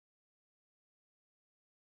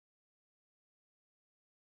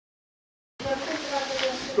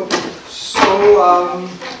Okay. So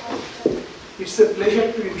it's a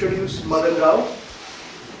pleasure to introduce Madan Rao,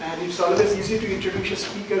 and it's always easy to introduce a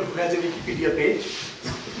speaker who has a Wikipedia page.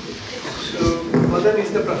 So Madan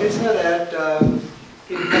is the professor at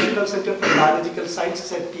in National Center for Biological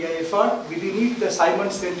Sciences at TIFR. Within it, the Simon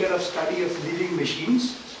Center of Study of Living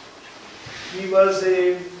Machines. He was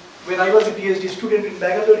when I was a PhD student in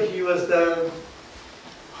Bangalore, he was the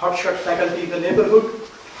hotshot faculty in the neighborhood.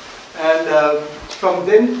 And from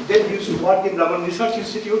then he used to work in Raman Research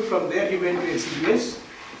Institute. From there he went to NCBS.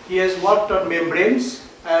 He has worked on membranes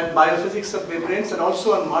and biophysics of membranes and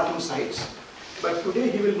also on martensites. But today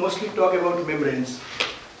he will mostly talk about membranes.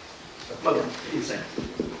 Madan, please.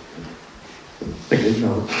 Okay,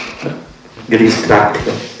 now getting strapped.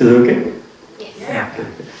 Is it okay? Yes. Yeah.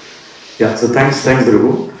 Yeah. So thanks,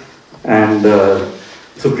 Raghu, and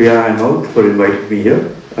Supriya and all for inviting me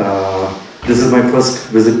here. This is my first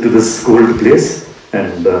visit to this cold place,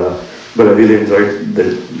 and but I really enjoyed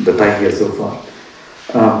the time here so far.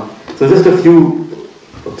 So just a few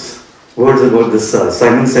words about this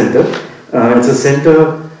Simon Center. It's a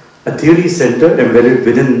center, a theory center embedded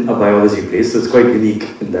within a biology place, so it's quite unique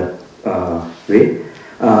in that way.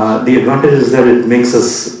 The advantage is that it makes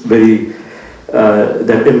us very,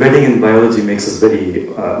 that embedding in biology makes us very,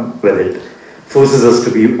 well, it forces us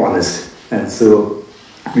to be honest, and so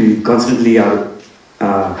we constantly are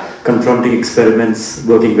confronting experiments,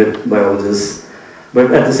 working with biologists,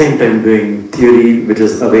 but at the same time doing theory which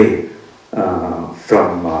is away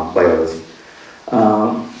from biology.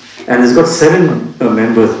 And it's got 7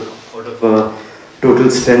 members out of a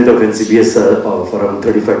total strength of NCBS of around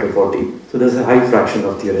 35 to 40. So there's a high fraction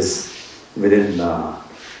of theorists within a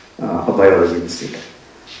biology institute.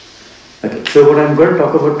 Okay, so what I'm going to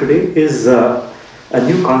talk about today is a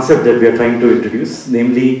new concept that we are trying to introduce,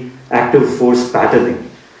 namely active force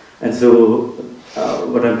patterning. And so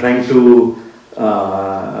what I'm trying to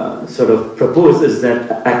sort of propose is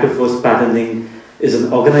that active force patterning is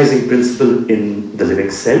an organizing principle in the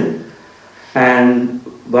living cell. And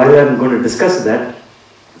while I'm going to discuss that,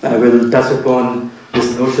 I will touch upon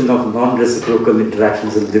this notion of non-reciprocal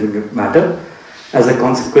interactions in living matter as a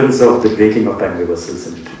consequence of the breaking of time reversal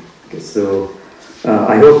symmetry. Okay, so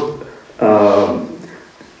I hope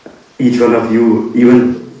each one of you,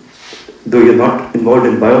 even though you're not involved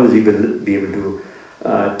in biology, will be able to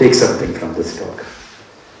take something from this talk.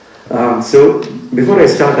 So before I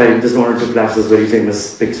start, I just wanted to flash this very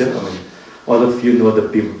famous picture. I mean, all of you know the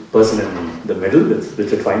person in the middle, it's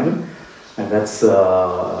Richard Feynman, and that's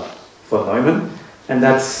von Neumann, and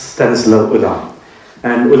that's Stanislav Ulam.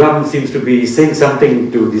 And Ulam seems to be saying something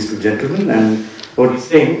to these two gentlemen, and what he's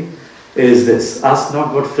saying is this: ask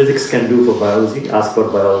not what physics can do for biology, ask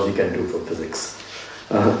what biology can do for physics.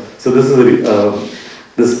 So this is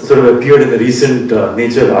this sort of appeared in a recent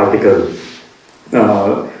Nature article,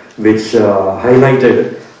 which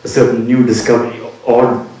highlighted a certain new discovery of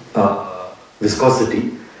odd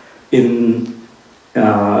viscosity in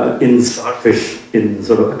starfish, in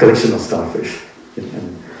sort of a collection of starfish,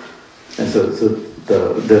 and so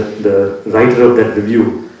the writer of that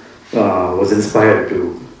review was inspired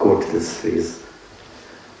to quote this phrase.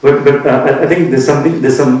 But I think there's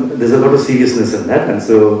a lot of seriousness in that, and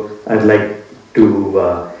so I'd like to.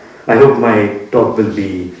 I hope my talk will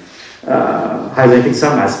be highlighting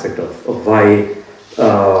some aspect of why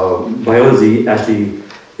biology actually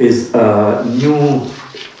is a new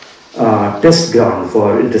test ground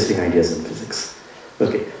for interesting ideas in physics.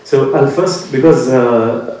 Okay, so I'll first, because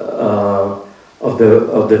of the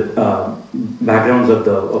backgrounds of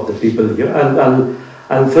the people here,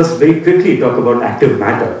 I'll first very quickly talk about active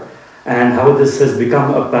matter and how this has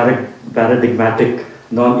become a paradigmatic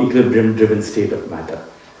non-equilibrium driven state of matter.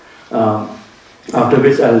 After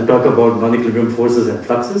which I'll talk about non-equilibrium forces and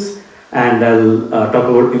fluxes, and I'll talk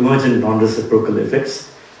about emergent non-reciprocal effects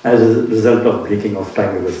as a result of breaking of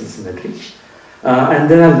time reversal symmetry. And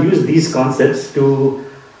then I'll use these concepts to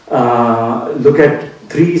look at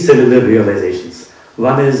 3 cellular realizations.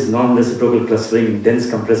 One is non-reciprocal clustering in dense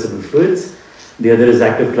compressible fluids, the other is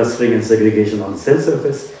active clustering and segregation on cell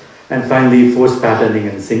surface, and finally force patterning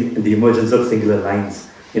and the emergence of singular lines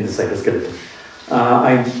in the cytoskeleton.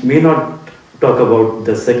 I may not talk about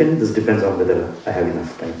the second, this depends on whether I have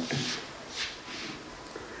enough time.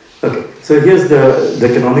 Okay, so here's the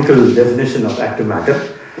canonical definition of active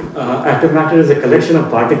matter. Active matter is a collection of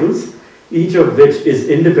particles, each of which is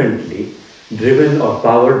independently driven or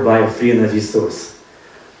powered by a free energy source,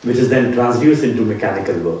 which is then transduced into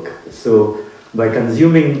mechanical work. So by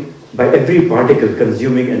every particle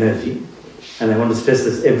consuming energy, and I want to stress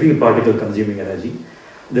this, every particle consuming energy,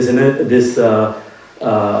 this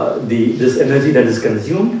this energy that is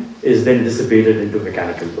consumed is then dissipated into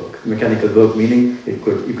mechanical work. Mechanical work meaning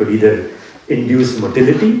you could either induce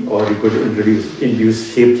motility or you could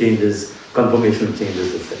induce shape changes, conformational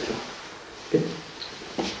changes, etc. Okay.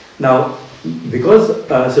 Now, because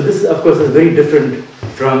so this of course is very different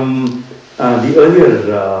from the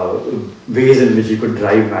earlier ways in which you could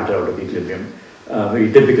drive matter out of equilibrium, where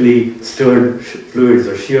you typically stirred fluids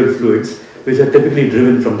or sheared fluids, which are typically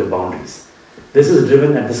driven from the boundaries. This is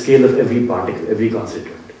driven at the scale of every particle, every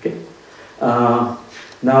constituent. Okay.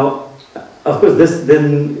 Now, of course, this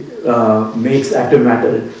then makes active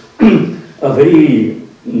matter a very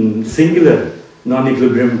singular,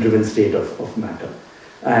 non-equilibrium driven state of matter.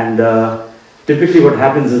 And typically what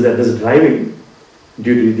happens is that this driving,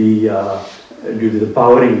 due to the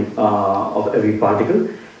powering of every particle,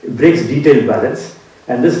 it breaks detailed balance,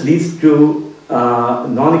 and this leads to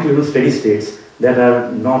non-equilibrium steady states that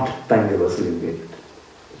are not time reversal invariant.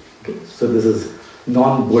 Okay, so this is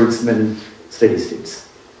non-Boltzmann steady states.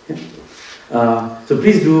 Okay. So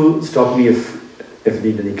please do stop me if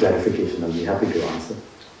need any clarification. I'll be happy to answer.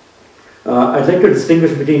 I'd like to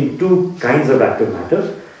distinguish between two kinds of active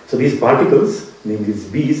matter. So these particles, namely these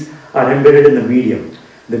bees, are embedded in the medium.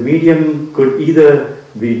 The medium could either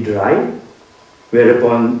be dry,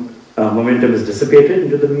 whereupon momentum is dissipated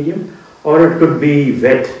into the medium, or it could be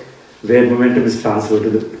wet, where momentum is transferred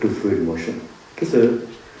to fluid motion. Okay, so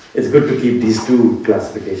it's good to keep these two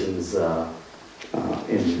classifications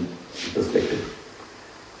in perspective.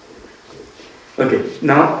 Okay,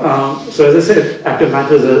 now, so as I said, active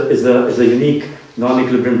matter is a unique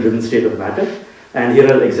non-equilibrium driven state of matter, and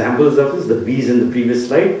here are examples of this, the bees in the previous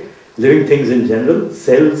slide, living things in general,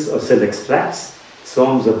 cells or cell extracts,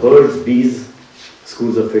 swarms of birds, bees,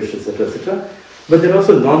 schools of fish, etc., etc. But there are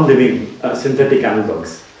also non-living synthetic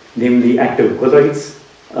analogs, namely active colloids,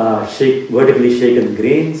 vertically shaken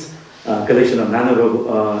grains, collection of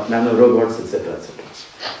nanorobots, etc., etc.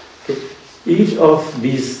 Okay. Each of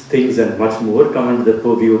these things and much more come under the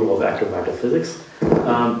purview of active matter physics.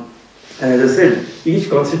 And as I said, each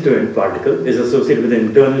constituent particle is associated with an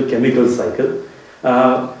internal chemical cycle,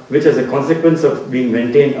 which as a consequence of being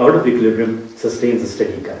maintained out of equilibrium sustains a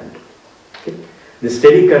steady current. Okay. The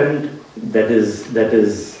steady current that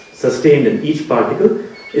is sustained in each particle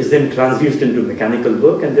is then transduced into mechanical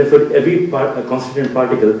work, and therefore every constituent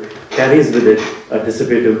particle carries with it a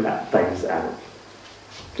dissipative times arrow.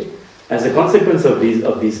 Okay. As a consequence of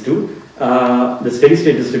these two, the steady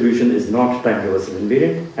state distribution is not time reversal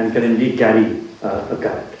invariant and can indeed carry a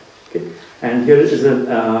current. Okay. And here is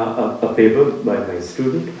a paper by my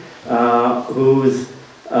student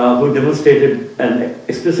who demonstrated and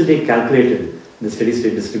explicitly calculated the steady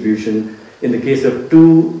state distribution in the case of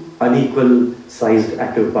two unequal sized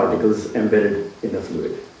active particles embedded in a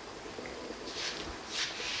fluid.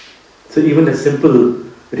 So even a simple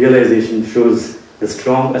realization shows a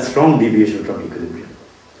strong deviation from equilibrium.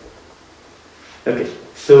 Okay,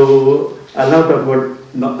 so I'll now talk about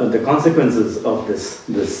the consequences of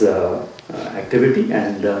this activity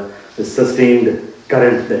and the sustained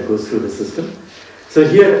current that goes through the system. So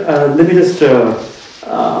here, let me just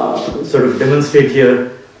sort of demonstrate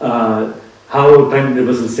here how time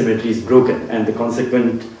reversal symmetry is broken and the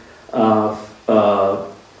consequent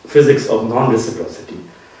physics of non-reciprocity.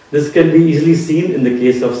 This can be easily seen in the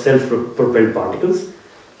case of self-propelled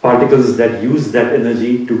particles that use that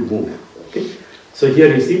energy to move. Okay? So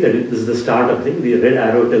here you see that this is the start of thing. The red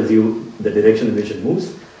arrow tells you the direction in which it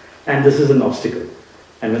moves, and this is an obstacle.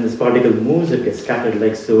 And when this particle moves, it gets scattered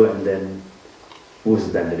like so and then moves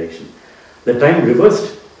in that direction. The time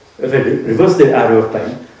reversed, if I reverse the arrow of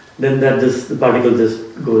time, then the particle just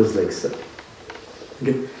goes like so.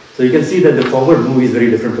 Okay? So you can see that the forward movie is very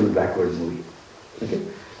different from the backward movie. Okay?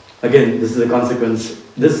 Again, this is a consequence.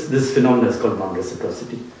 This phenomenon is called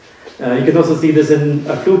non-reciprocity. You can also see this in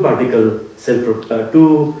a two-particle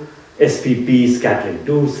two SPP scattering,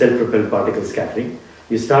 two self-propelled particle scattering.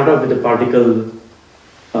 You start off with a particle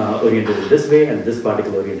oriented in this way and this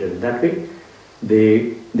particle oriented in that way.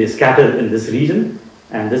 They scatter in this region,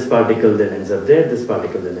 and this particle then ends up there, this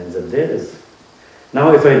particle then ends up there.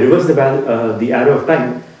 Now if I reverse the arrow of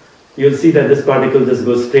time, you'll see that this particle just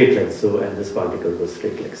goes straight like so, and this particle goes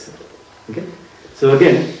straight like so. Okay? So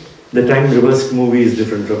again, the time reversed movie is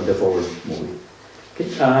different from the forward movie. Okay?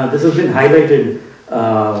 This has been highlighted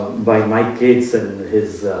by Mike Cates and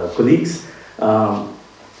his colleagues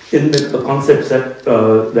in a concept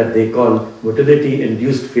that they call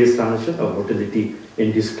motility-induced phase transition or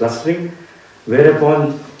motility-induced clustering,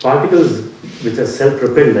 whereupon particles which are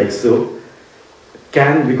self-propelled like so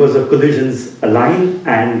can, because of collisions, align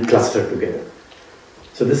and cluster together.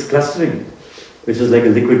 So this clustering which is like a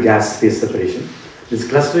liquid-gas phase separation. This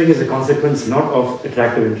clustering is a consequence not of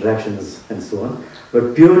attractive interactions and so on,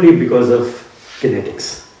 but purely because of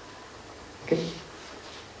kinetics. Okay.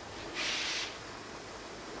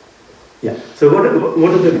 Yeah. So what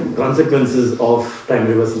are the consequences of time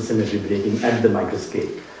reversal symmetry breaking at the microscale?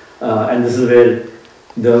 And this is where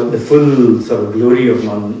the full sort of glory of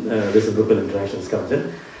non-reciprocal interactions comes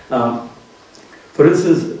in. For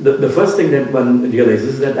instance, the first thing that one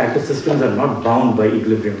realizes is that active systems are not bound by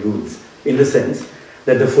equilibrium rules, in the sense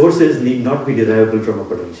that the forces need not be derivable from a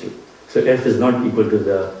potential. So F is not equal to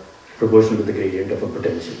the proportional to the gradient of a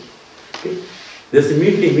potential. Okay? This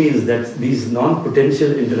immediately means that these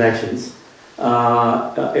non-potential interactions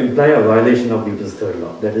imply a violation of Newton's third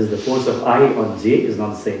law. That is, the force of I on J is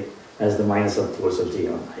not the same as the minus of force of J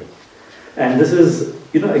on I. And this is,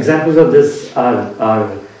 examples of this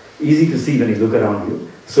are easy to see when you look around you.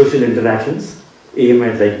 Social interactions, A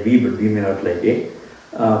might like B, but B may not like A.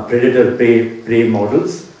 Predator-prey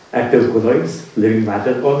models, active colloids, living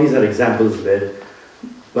matter, all these are examples where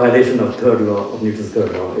violation of third law, of Newton's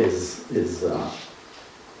third law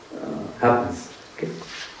happens. Okay.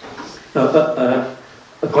 Now,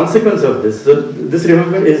 a consequence of this, so this,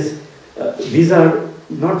 remember, is these are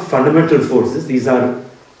not fundamental forces, these are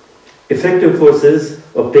effective forces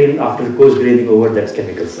obtained after post-graining over that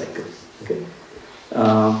chemical cycle. Okay.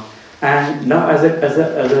 And now, as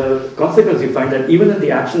a consequence, you find that even in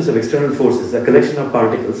the absence of external forces, a collection of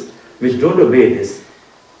particles which don't obey this,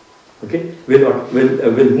 okay,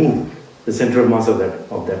 will move. The center of mass of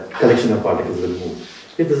that collection of particles will move.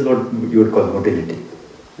 Okay, this is what you would call motility.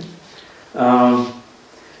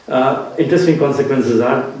 Interesting consequences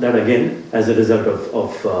are that, again, as a result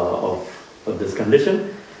of this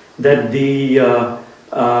condition, that the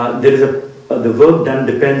work done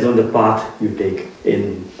depends on the path you take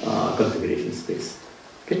in configuration space.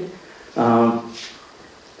 Okay.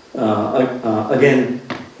 Again,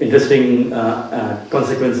 interesting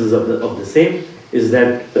consequences of the same is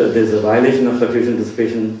that there's a violation of fluctuation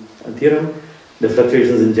dissipation theorem. The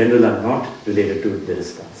fluctuations in general are not related to the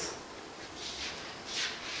response.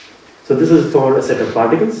 So this is for a set of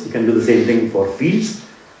particles. You can do the same thing for fields.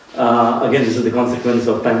 Again, this is the consequence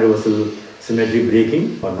of time reversal symmetry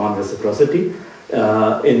breaking or non-reciprocity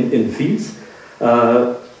in fields.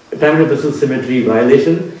 Time reversal symmetry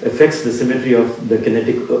violation affects the symmetry of the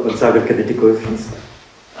Onsager kinetic coefficients.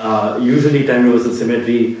 Usually time reversal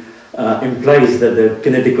symmetry implies that the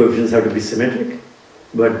kinetic coefficients have to be symmetric,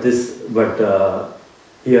 but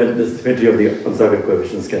here the symmetry of the Onsager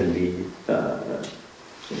coefficients can be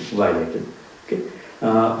violated. Okay.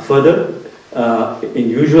 Further, in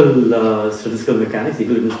usual statistical mechanics,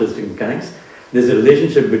 equilibrium statistical mechanics, there's a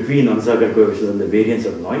relationship between Onsager coefficients and the variance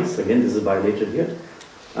of noise. Again, this is violated here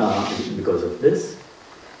because of this.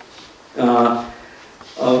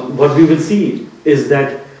 What we will see is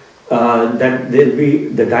that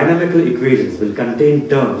the dynamical equations will contain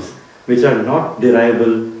terms which are not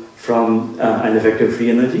derivable from an effective free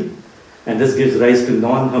energy, and this gives rise to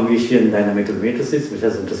non-Hermitian dynamical matrices, which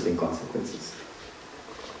has interesting consequences.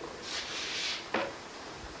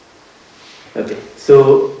 Okay,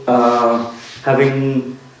 so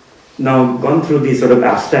having now gone through the sort of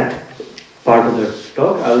abstract part of the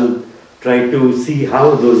talk, I'll try to see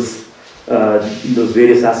how those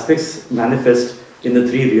various aspects manifest in the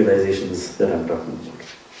three realizations that I'm talking about.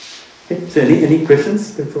 Okay, so any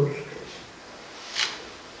questions before?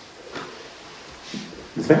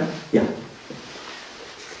 This fine? Yeah.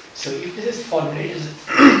 So if this is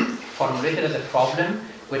formulated as a problem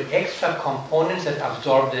with extra components that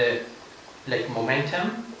absorb the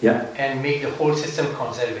momentum, yeah, and make the whole system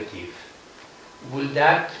conservative, will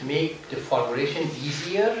that make the formulation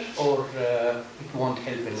easier, or it won't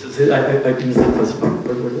help anything? So I didn't say first part.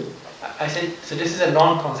 What was it? I said, so this is a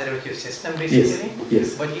non-conservative system basically.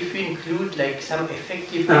 Yes. But if you include some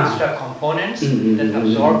effective extra components that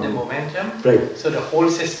absorb the momentum, right, so the whole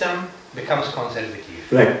system becomes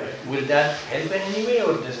conservative. Right. Will that help in any way,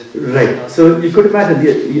 or does it? Right. So you could imagine.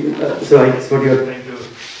 So I guess what you're trying to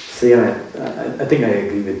say, I think I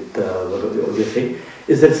agree with what you're saying.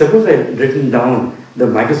 Is that suppose I had written down the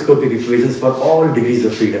microscopic equations for all degrees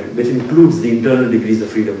of freedom, which includes the internal degrees of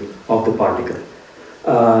freedom of the particle.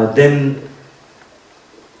 Then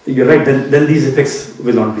you're right, then these effects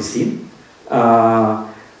will not be seen.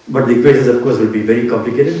 But the equations, of course, will be very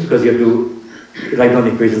complicated because you have to write down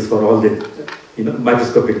equations for all the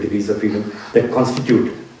microscopic degrees of freedom that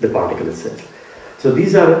constitute the particle itself. So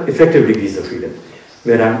these are effective degrees of freedom,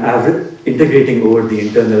 where I'm integrating over the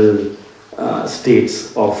internal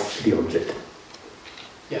states of the object.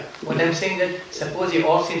 Yeah, what I'm saying that suppose you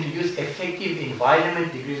all seem to use effective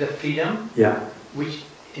environment degrees of freedom, Yeah. which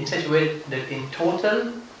in such a way that in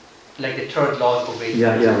total, like the third law is obeyed.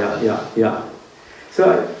 Yeah.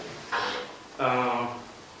 So,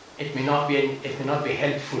 it may not be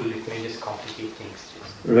helpful. It may just complicate things.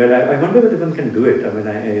 well, I wonder whether one can do it. I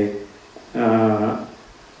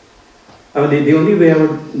mean, the only way I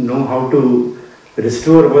would know how to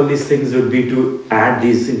restore all these things would be to add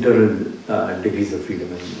these internal degrees of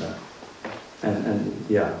freedom and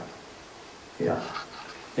yeah.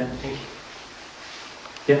 Thank you.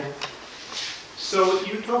 Yeah. So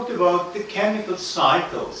you talked about the chemical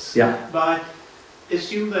cycles. Yeah. But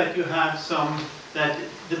assume that you have that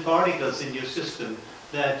the particles in your system,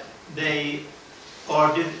 that they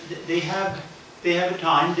have a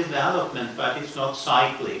time development, but it's not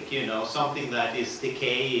cyclic, something that is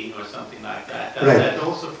decaying or something like that. Does that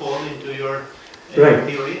also fall into your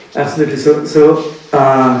theory? Absolutely. So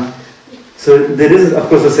there is, of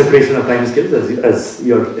course, a separation of time scales, as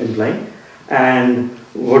you're implying, and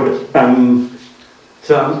what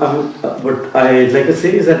I'd like to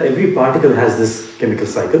say is that every particle has this chemical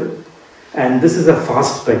cycle, and this is a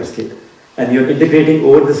fast time scale. And you're integrating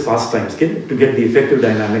over this fast time scale to get the effective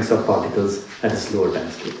dynamics of particles at a slower time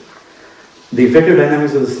scale. The effective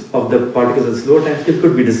dynamics of the particles at a slower time scale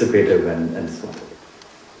could be dissipative and so on.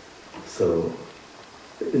 So,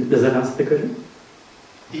 does that answer the question?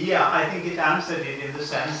 Yeah, I think it answered it in the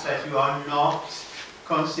sense that you are not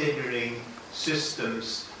considering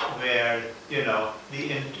systems where,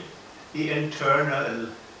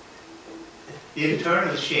 the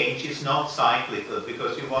internal change is not cyclical,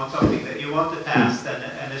 because you want something that you want a fast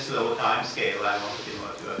and a slow time scale. I wanted to know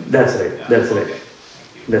what you are. That's right. Yeah. That's Okay. right.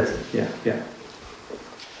 Thank you. That's it. Yeah.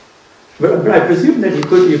 But I presume that you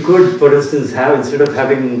could, for instance, have, instead of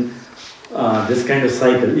having this kind of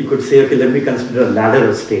cycle, you could say, okay, let me consider a ladder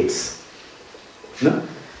of states. No?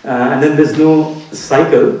 And then there's no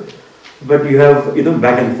cycle, but you have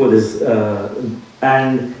back and forth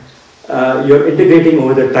and you're integrating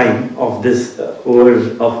over the time of this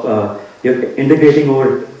you're integrating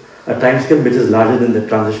over a time scale which is larger than the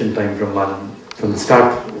transition time from the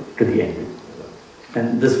start to the end,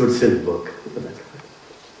 and this would still work.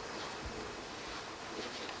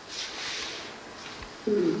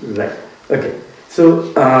 Right. Okay.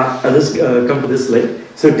 So I'll just come to this slide.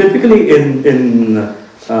 So typically in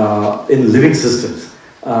living systems,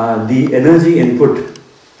 the energy input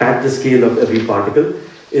at the scale of every particle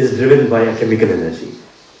is driven by a chemical energy,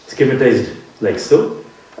 schematized like so.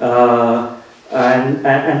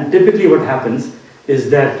 And typically what happens is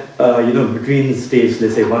that between stage,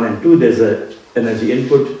 let's say 1 and 2, there's a energy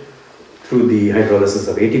input through the hydrolysis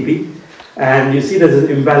of ATP, and you see there's an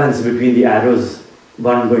imbalance between the arrows,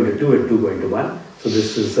 1 going to 2 and 2 going to 1. So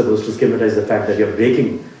this is supposed to schematize the fact that you're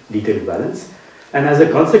breaking detailed balance, and as a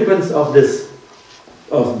consequence of this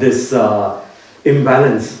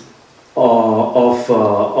imbalance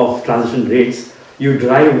of transition rates, you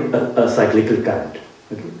drive a cyclical current,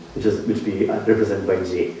 okay, which we represent by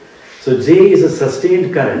J. So J is a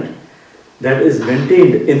sustained current that is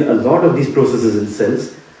maintained in a lot of these processes in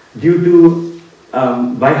cells due to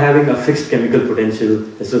by having a fixed chemical potential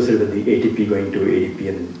associated with the ATP going to ADP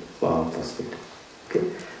and phosphate. Okay,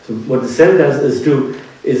 so what the cell does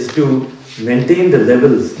is to maintain the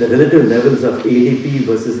relative levels of ADP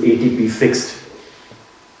versus ATP fixed.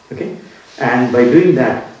 Okay, and by doing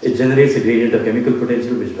that, it generates a gradient of chemical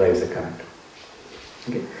potential which drives a current.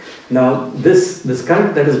 Okay, now this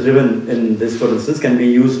current that is driven in this, for instance, can be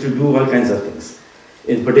used to do all kinds of things.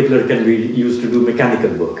 In particular, it can be used to do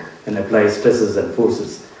mechanical work and apply stresses and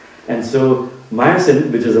forces. And so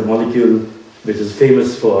myosin, which is a molecule which is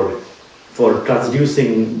famous for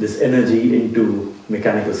transducing this energy into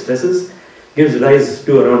mechanical stresses, gives rise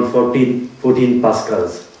to around 14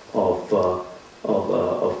 pascals of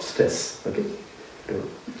stress, okay,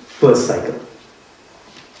 per cycle.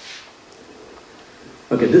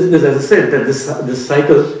 Okay, this as I said, that this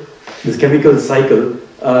cycle, this chemical cycle,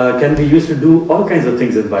 can be used to do all kinds of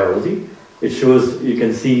things in biology. It shows, you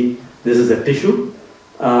can see, this is a tissue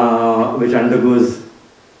which undergoes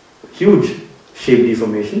huge shape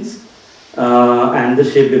deformations, and the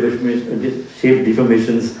shape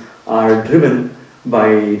deformations are driven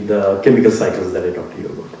by the chemical cycles that I talked to you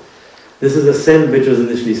about. This is a cell which was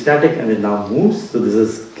initially static and it now moves. So this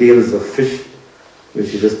is scales of fish,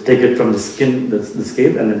 which you just take it from the skin, the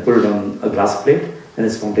scale, and then put it on a glass plate, and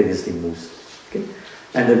it spontaneously moves. Okay?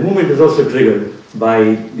 And the movement is also triggered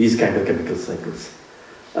by these kind of chemical cycles.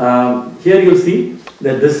 Here you'll see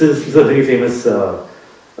that this is a very famous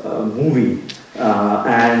movie,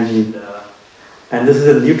 and And this is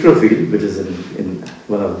a neutrophil, which is in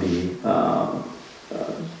one of the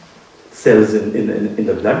cells in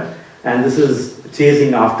the blood. And this is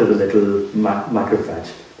chasing after the little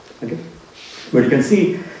macrophage. Okay? But you can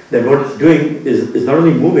see that what it's doing is not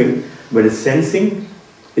only moving, but it's sensing,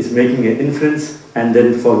 it's making an inference, and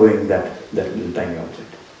then following that little tiny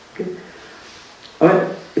object. Okay?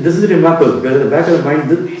 This is remarkable, because at the back of the mind,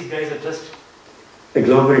 these guys are just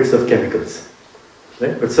agglomerates of chemicals.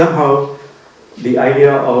 Right? But somehow, the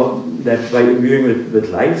idea of that by imbuing with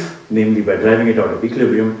life, namely by driving it out of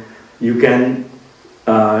equilibrium, you can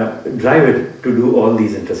drive it to do all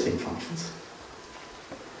these interesting functions.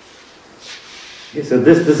 Okay, so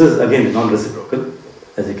this is again non-reciprocal,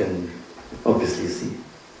 as you can obviously see.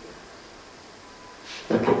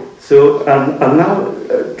 Okay, so I'll now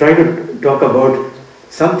try to talk about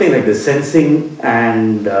something like the sensing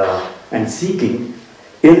and seeking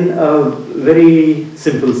in a very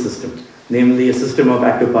simple system, namely a system of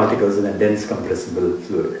active particles in a dense compressible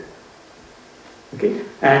fluid. Okay,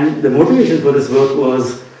 and the motivation for this work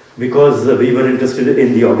was because we were interested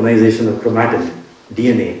in the organization of chromatin,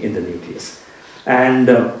 DNA in the nucleus. And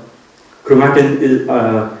chromatin is,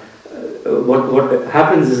 what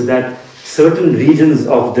happens is that certain regions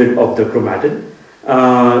of the chromatin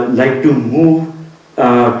like to move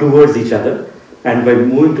towards each other, and by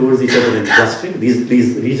moving towards each other and clustering,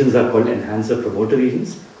 these regions are called enhancer promoter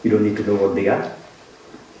regions. You don't need to know what they are.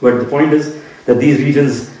 But the point is that these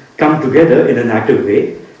regions come together in an active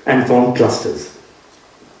way and form clusters.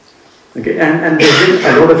 Okay, and there's been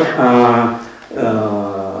a lot of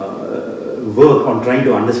work on trying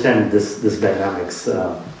to understand this dynamics,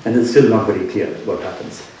 and it's still not very clear what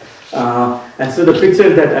happens. And so the picture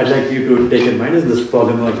that I'd like you to take in mind is this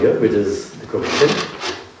polymer here, which is the chromatin.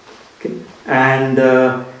 Okay, and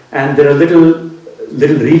there are little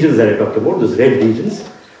regions that I talked about, those red regions,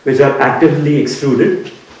 which are actively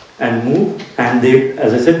extruded and move, and they,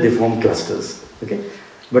 as I said, they form clusters. Okay,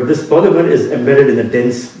 but this polymer is embedded in a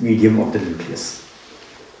dense medium of the nucleus.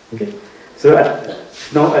 Okay, so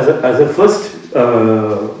now as a first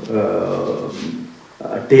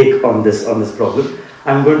take on this problem,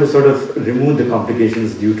 I'm going to sort of remove the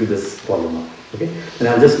complications due to this polymer. Okay, and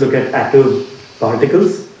I'll just look at active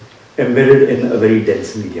particles embedded in a very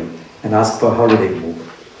dense medium and ask for how do they move.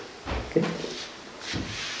 Okay.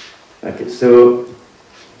 Okay, so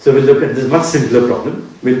we'll look at this much simpler problem.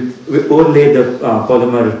 We'll overlay the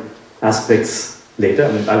polymer aspects later.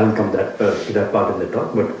 I mean, I won't come to that part in the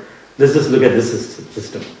talk, but let's just look at this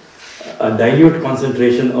system. A dilute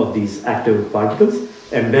concentration of these active particles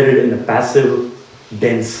embedded in a passive,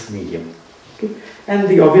 dense medium. Okay? And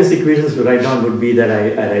the obvious equations to write down would be that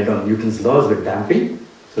I write down Newton's laws with damping.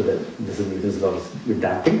 So that this is Newton's laws with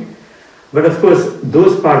damping. But of course,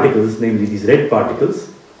 those particles, namely these red particles,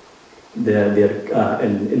 they're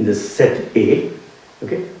in this set A,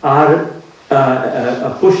 okay, are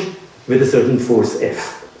pushed with a certain force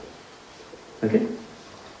F. Okay,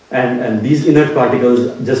 and these inert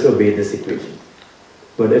particles just obey this equation.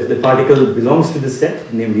 But if the particle belongs to the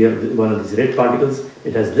set, namely one of these red particles,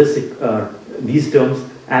 it has this these terms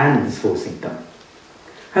and this forcing term.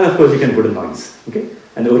 And of course, you can put a noise. Okay,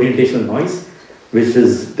 an orientational noise, which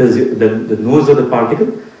is the nose of the particle,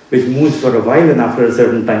 which moves for a while, and after a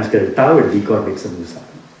certain time scale tau, it decorticates and moves up.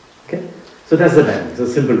 Okay, so that's the dynamics, so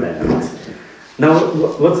simple dynamics. Now,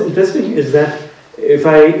 what's interesting is that if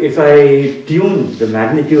I tune the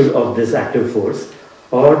magnitude of this active force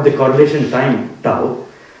or the correlation time tau,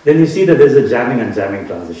 then you see that there's a jamming and jamming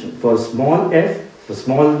transition. For small f, for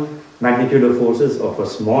small magnitude of forces, or for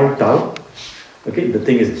small tau, okay, the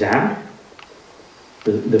thing is jammed.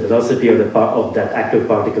 The velocity of that active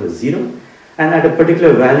particle is 0. And at a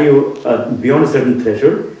particular value, beyond a certain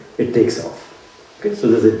threshold, it takes off. Okay, so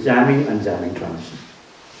there's a jamming and jamming transition.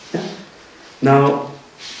 Yeah? Now,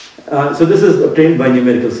 so this is obtained by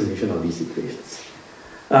numerical solution of these equations.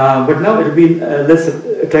 But now it'll be, let's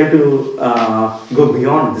try to go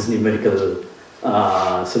beyond these numerical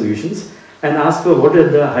solutions and ask for what are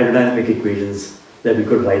the hydrodynamic equations that we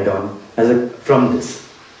could write down from this.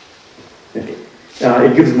 Okay,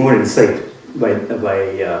 it gives more insight by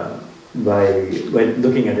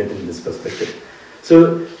looking at it in this perspective.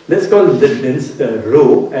 So let's call the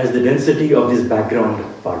rho as the density of these background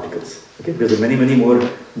particles. Okay, because there are many more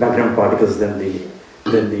background particles than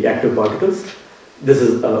the active particles. This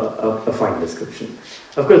is a fine description.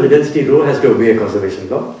 Of course, the density rho has to obey a conservation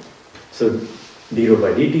law. So d rho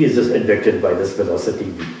by dt is just advected by this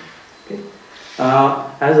velocity v. Okay,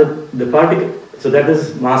 the particle. So that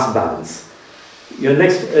is mass balance. You're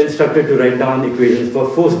next instructed to write down equations for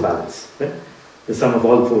force balance. Right? The sum of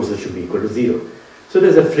all forces should be equal to 0. So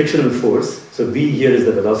there's a frictional force. So V here is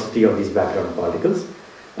the velocity of these background particles.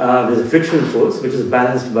 There's a frictional force which is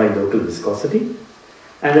balanced by local viscosity,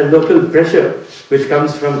 and a local pressure which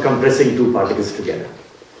comes from compressing two particles together.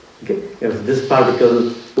 Okay? If this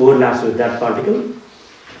particle overlaps with that particle,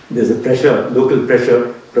 there's a pressure, local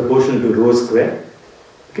pressure proportional to rho square.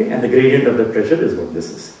 Okay? And the gradient of the pressure is what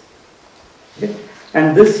this is. Okay?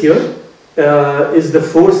 And this here is the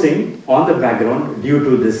forcing on the background due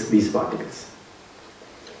to these particles.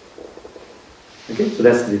 Okay? So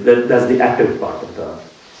that's the active part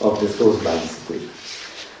of this force balance equation.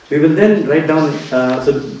 We will then write down,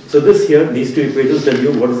 so this here, these two equations tell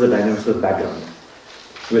you what is the dynamics of the background,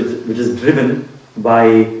 which is driven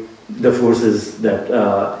by the forces that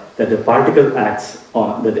the particle acts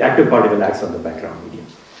on, that the active particle acts on the background medium.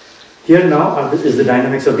 Here now is the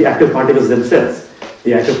dynamics of the active particles themselves.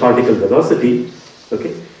 The active particle velocity,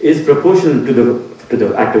 okay, is proportional to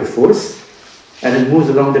the active force, and it moves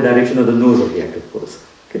along the direction of the nose of the active force.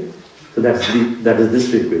 Okay, so that is this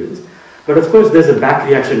two equations. But of course, there's a back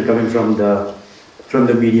reaction coming from the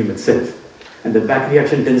medium itself, and the back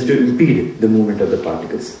reaction tends to impede the movement of the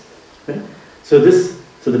particles. Right? So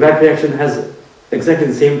the back reaction has exactly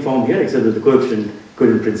the same form here, except that the coefficient could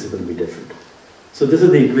in principle be different. So this is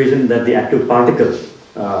the equation that the active particle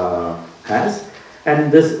has,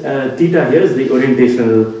 and this theta here is the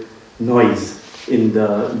orientational noise in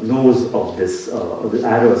the nose of this, the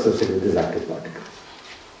arrow associated with this active particle.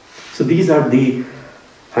 So these are the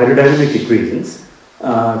hydrodynamic equations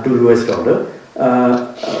to lowest order,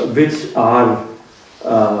 which are,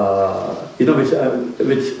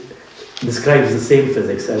 which describes the same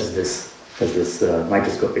physics as this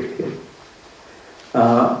microscopic theory.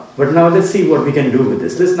 But now let's see what we can do with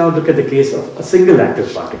this. Let's now look at the case of a single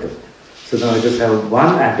active particle. So now I just have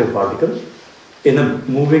one active particle in a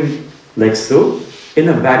moving like so in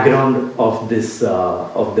a background of this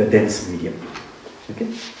of the dense medium, okay,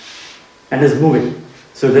 and is moving.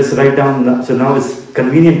 So let's write down. So now it's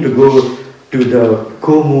convenient to go to the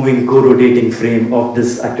co-moving, co-rotating frame of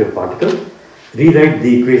this active particle, rewrite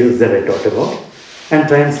the equations that I talked about, and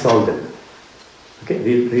try and solve them. Okay,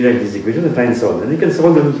 rewrite these equations and try and solve them. You can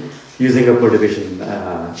solve them using a perturbation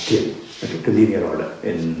theory, okay, to linear order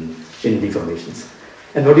in deformations.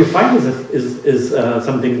 And what you find is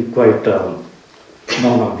something quite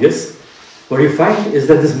non-obvious. What you find is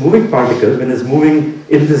that this moving particle, when it's moving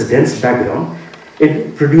in this dense background,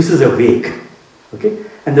 it produces a wake. Okay,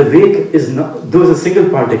 and the wake is not, though it's a single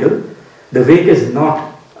particle, the wake is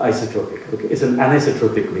not isotropic. Okay, it's an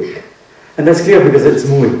anisotropic wake, and that's clear because it's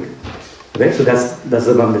moving. Right, so that's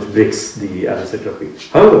the one which breaks the anisotropy.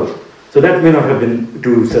 However, so that may not have been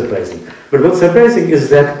too surprising. But what's surprising is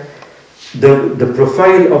that the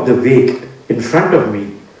profile of the wake in front of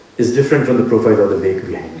me is different from the profile of the wake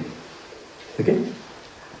behind me. Okay,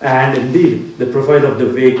 and indeed the profile of the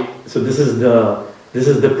wake. So this is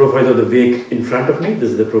the profile of the wake in front of me.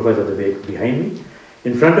 This is the profile of the wake behind me.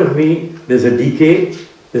 In front of me, there's a decay.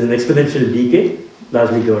 There's an exponential decay,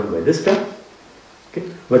 largely governed by this term. Okay,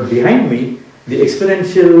 but behind me, the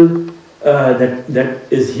exponential that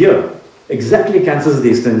is here exactly cancels the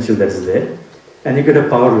exponential that is there, and you get a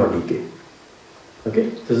power law decay.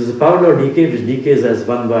 Okay, so this is a power law decay which decays as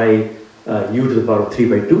 1 by u to the power of 3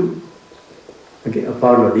 by 2. Okay, a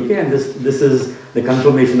power law decay, and this is the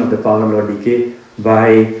confirmation of the power law decay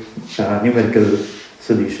by numerical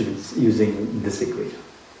solutions using this equation.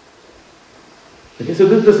 Okay, so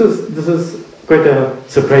this is quite a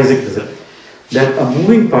surprising result, that a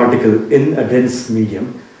moving particle in a dense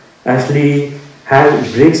medium actually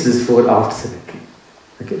breaks this fore-aft symmetry.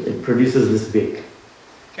 Okay, it produces this wake.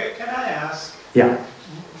 Can I ask? Yeah.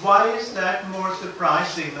 Why is that more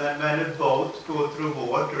surprising than when a boat goes through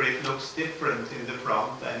water? It looks different in the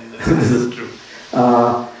front than in the back. This is true.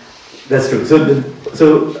 That's true.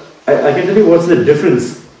 So I can tell you what's the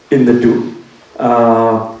difference in the two.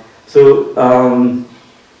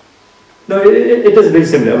 No, it is very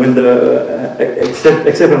similar. I mean,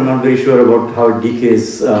 except I'm not very sure about how it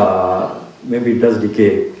decays. Maybe it does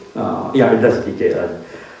decay. Yeah, it does decay.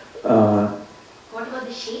 What about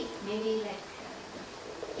the shape? Maybe like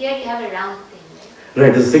here you have a round thing, right?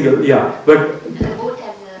 Right, it's a single. Yeah, but And the boat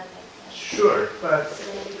has a Sure, but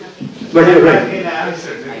but you're right. in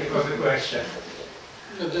answer, it was a question.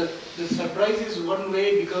 No, the surprise is one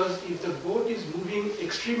way, because if the boat is moving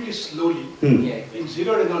extremely slowly in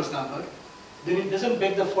zero Reynolds number, then it doesn't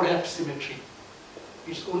break the fore-aft symmetry.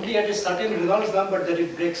 It's only at a certain Reynolds number that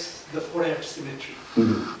it breaks the fore-aft symmetry.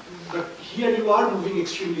 But here you are moving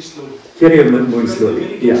extremely slowly. Here you're moving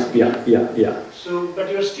slowly. Yeah. So, but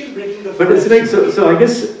you're still breaking the. But it's right. So I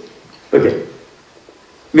guess, okay.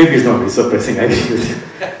 maybe it's not very surprising, I agree with you.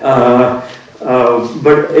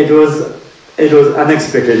 But it was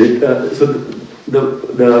unexpected. So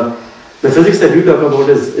the physics that you talk about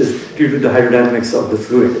is due to the hydrodynamics of the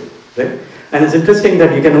fluid, right? And it's interesting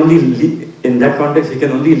that you can only in that context you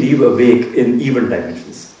can only leave a wake in even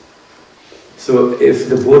dimensions. So if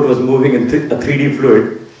the boat was moving in a 3D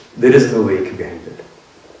fluid, there is no wake behind it.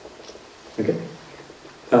 Okay,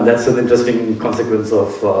 that's an interesting consequence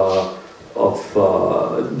of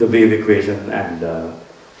the wave equation, and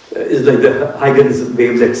it's like the Huygens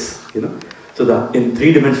wavelets, you know. So in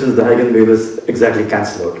 3 dimensions, the Huygens wavelets exactly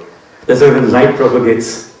cancel out. That's why when light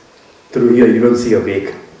propagates through here, you don't see a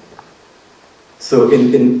wake. So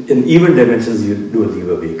in even dimensions, you do leave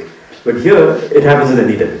a wake. But here, it happens in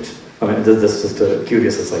any dimension. I mean, that's just a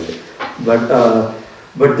curious aside.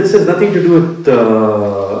 But this has nothing to do with,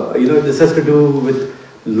 this has to do with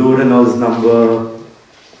low-Reynolds number.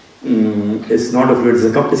 It's not a fluid,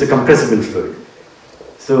 it's a compressible fluid.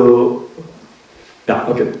 So, yeah,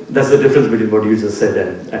 okay, that's the difference between what you just said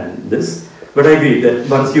and this. But I agree that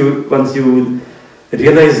once you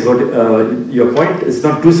realize what your point, it's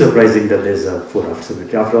not too surprising that there's a 4-half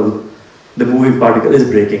symmetry. After all, the moving particle is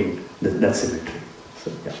breaking that symmetry.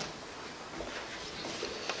 So, yeah.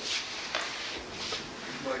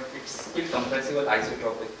 But it's still compressible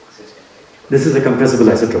isotropic system, right? This is a compressible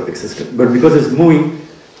isotropic system, but because it's moving,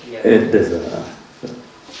 there's a.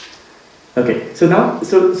 Okay, so now,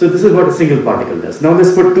 so this is what a single particle does. Now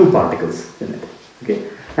let's put 2 particles in it. Okay,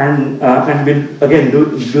 and we'll again do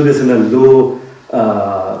this in a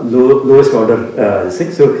lowest order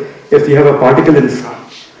thing. So if you have a particle in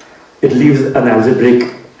front, it leaves an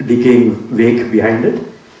algebraic decaying wake behind it.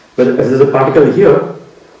 But if there's a particle here,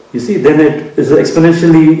 you see, then it is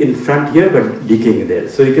exponentially in front here, but decaying there.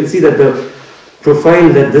 So you can see that the profile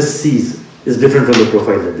that this sees is different from the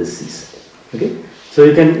profile that this sees. Okay, so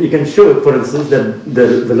you can show, for instance, that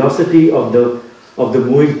the velocity of the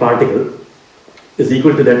moving particle is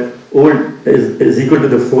equal to that is equal to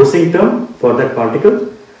the forcing term for that particle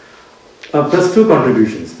plus 2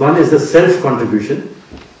 contributions. One is the self contribution.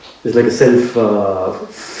 It's like a self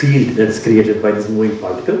field that is created by this moving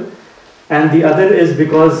particle, and the other is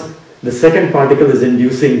because the second particle is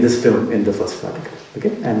inducing this term in the first particle.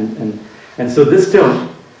 Okay, and so this term,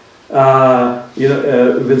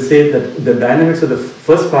 will say that the dynamics of the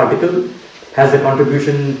first particle has a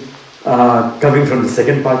contribution coming from the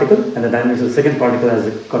second particle, and the dynamics of the second particle has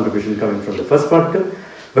a contribution coming from the first particle.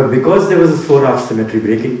 But because there was this 4-half symmetry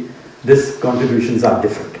breaking, these contributions are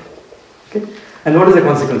different. Okay, and what is the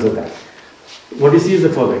consequence of that? What you see is the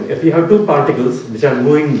following: if you have 2 particles which are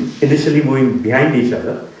initially moving behind each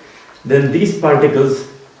other, then this particle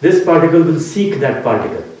will seek that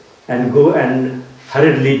particle and go and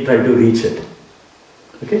hurriedly try to reach it.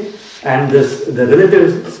 Okay, and the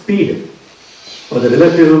relative speed or the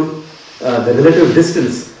relative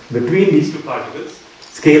distance between these 2 particles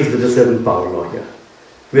scales with a certain power law here,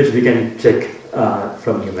 which we can check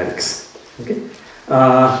from numerics. Okay.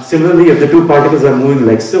 Similarly, if the 2 particles are moving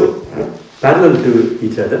like so, parallel to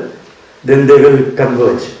each other, then they will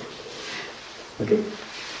converge. Okay,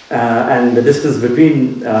 and the distance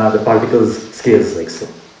between the particles scales like so.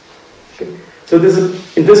 Okay, so there's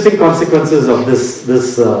interesting consequences of this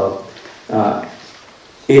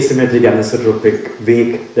asymmetric anisotropic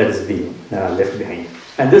wake that is being left behind,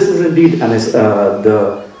 and this is indeed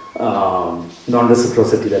the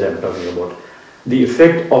non-reciprocity that I'm talking about. The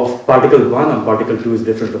effect of particle 1 on particle 2 is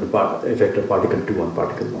different from the effect of particle 2 on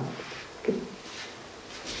particle 1.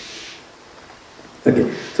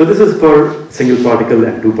 Okay, so this is for single particle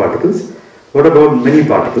and 2 particles. What about many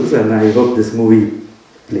particles? And I hope this movie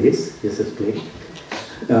plays. Yes, it's playing.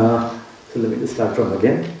 So let me just start from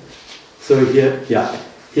again. So here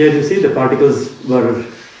you see the particles were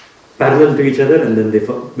parallel to each other, and then they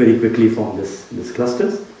very quickly form these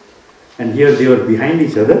clusters. And here they were behind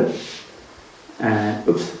each other. And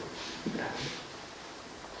oops,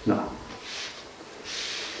 no.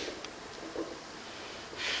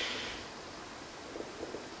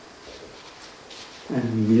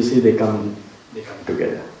 And you see they come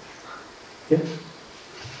together. Yeah.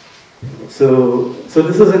 So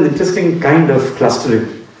this is an interesting kind of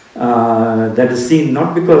clustering that is seen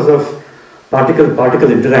not because of particle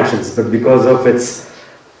interactions, but because of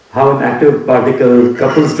how an active particle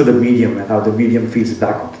couples to the medium and how the medium feeds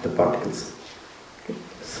back onto the particles. Okay.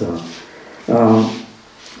 So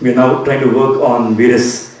we are now trying to work on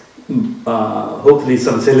various, hopefully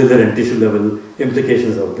some cellular and tissue level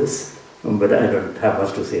implications of this. But I don't have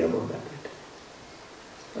much to say about that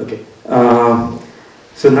yet. Okay.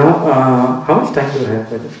 So now, how much time do I have?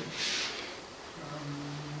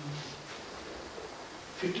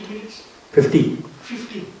 15 50?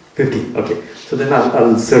 50. 50, okay. So then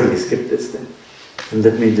I'll certainly skip this then. And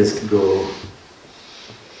let me just go.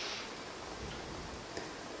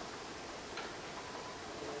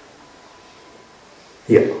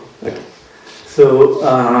 Here, okay. So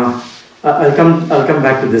I'll come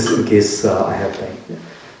back to this in case I have time. Yeah.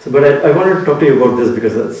 So, but I wanted to talk to you about this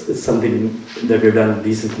because it's something that we've done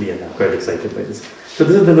recently and I'm quite excited by this. So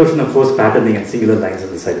this is the notion of force patterning and singular lines in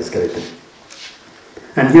the cytoskeleton.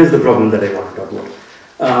 And here's the problem that I want to talk about.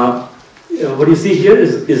 What you see here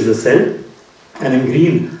is the cell, and in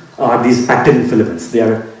green are these actin filaments. They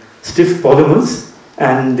are stiff polymers,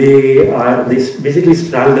 and they basically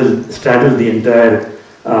straddle the entire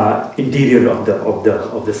interior of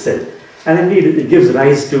the cell. And indeed, it gives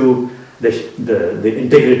rise to the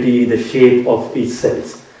integrity, the shape of each cell.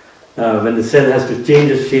 When the cell has to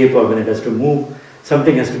change its shape or when it has to move,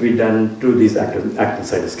 something has to be done to these actin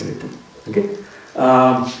cytoskeleton. Okay.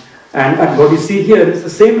 And what you see here is the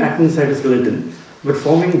same actin cytoskeleton, but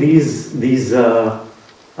forming these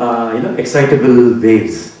excitable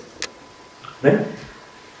waves, right?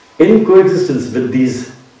 In coexistence with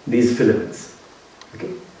these filaments.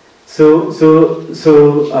 Okay. So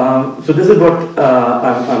this is what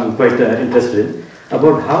I'm quite interested in,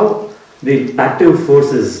 about how the active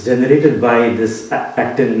forces generated by this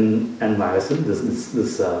actin and myosin,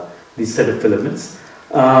 these set of filaments,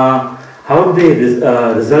 how they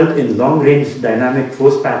result in long-range dynamic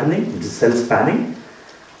force patterning, which is cell spanning,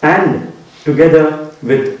 and together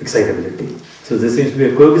with excitability. So there seems to be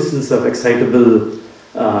a coexistence of excitable,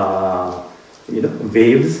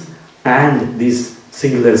 waves and these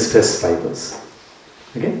singular stress fibers.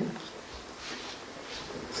 Okay.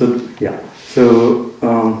 So yeah. So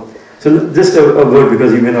just a word,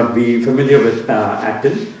 because you may not be familiar with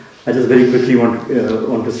actin. I just very quickly want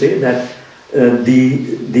to say that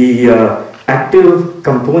the active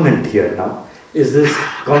component here now is this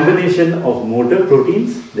combination of motor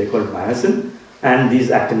proteins, they're called myosin, and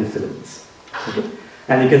these actin filaments. Okay?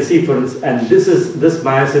 And you can see, for instance, and this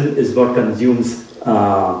myosin is what consumes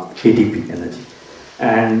ATP energy,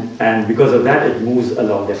 and because of that, it moves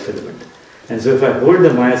along that filament. And so, if I hold the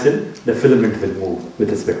myosin, the filament will move with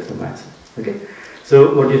respect to the myosin. Okay.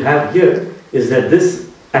 So what you have here is that this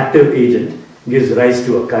active agent gives rise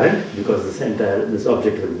to a current because this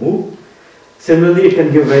object will move. Similarly, it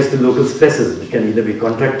can give rise to local stresses, which can either be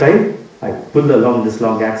contractile, I pull along this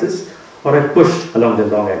long axis, or I push along the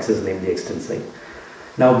long axis, namely extensile.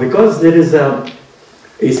 Now, because there is a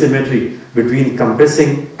asymmetry between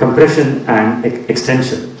compression and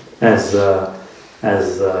extension, as you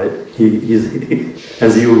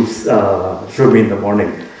showed me in the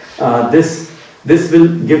morning, this will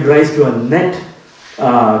give rise to a net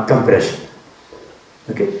compression.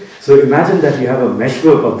 Okay, so imagine that you have a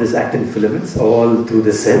meshwork of this actin filaments all through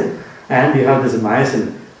the cell, and you have this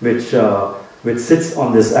myosin which sits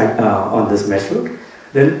on this meshwork.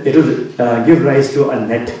 Then it will give rise to a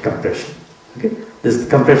net compression. Okay, this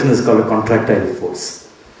compression is called a contractile force.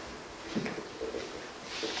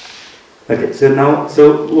 Okay, so now,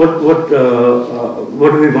 what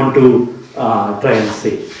do we want to try and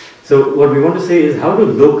say? So what we want to say is, how do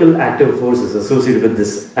local active forces associated with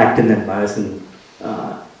this actin and myosin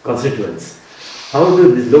constituents, how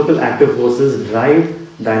do these local active forces drive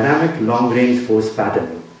dynamic long-range force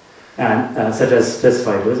patterning, and such as stress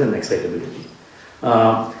fibers and excitability?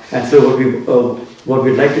 And so what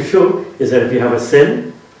we'd like to show is that if you have a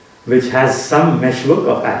cell which has some meshwork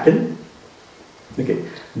of actin, okay,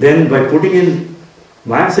 then by putting in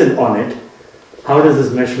myosin on it, how does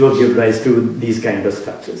this meshwork give rise to these kind of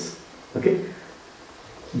structures? Okay,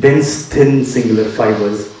 dense, thin, singular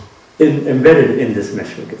fibers embedded in this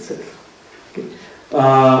meshwork itself. Okay,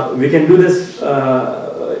 we can do this.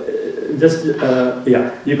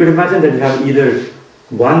 You could imagine that you have either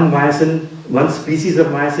one species of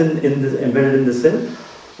myosin embedded in the cell,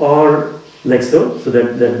 or like so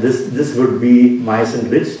that this would be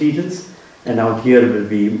myosin-rich regions, and out here will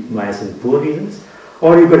be myosin-poor regions.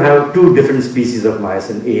 Or you could have two different species of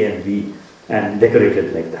myosin, A and B, and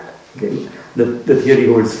decorated like that. Okay? The theory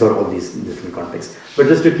holds for all these different contexts. But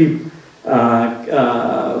just to keep,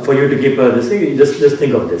 for you to keep this thing, just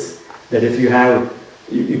think of this, that if you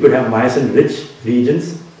could have myosin-rich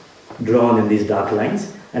regions drawn in these dark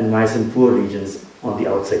lines, and myosin-poor regions on the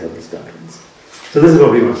outside of these dark lines. So this is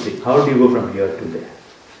what we want to see. How do you go from here to there?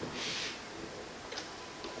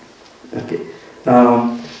 Okay.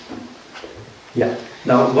 Yeah.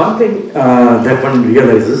 Now, one thing that one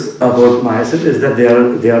realizes about myosin is that they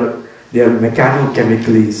are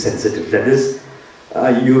mechaноchemically sensitive. That is,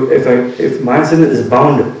 if myosin is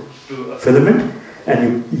bound to a filament, and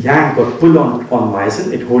you yank or pull on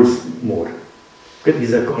myosin, it holds more. Okay?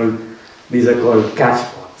 These are called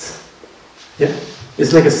catch bonds. Yeah?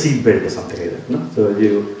 It's like a seat belt or something like that. No? So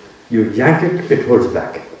you yank it, it holds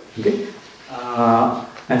back. Okay?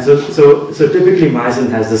 And so typically myosin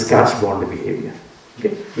has this catch bond behavior.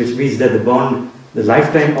 Okay? Which means that the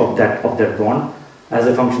lifetime of that bond as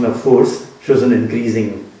a function of force shows an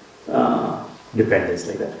increasing dependence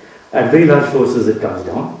like that. At very large forces it comes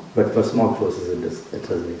down, but for small forces it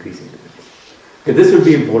has an increasing dependence. Okay, this would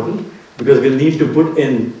be important because we'll need to put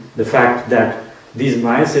in the fact that these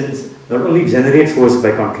myosins not only generate force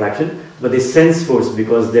by contraction, but they sense force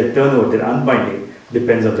because their turnover, their unbinding,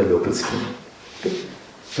 depends on the local strain. Okay?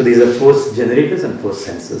 So these are force generators and force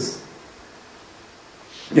sensors.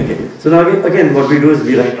 Okay, so now again what we do is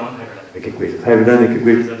we write down hydrodynamic equations. Hydrodynamic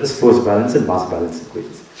equations are just force balance and mass balance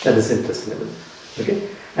equations at the simplest level. Okay,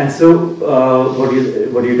 and so what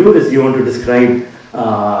you do is you want to describe,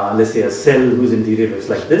 let's say, a cell whose interior looks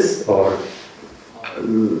like this or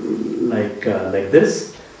like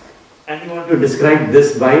this, and you want to describe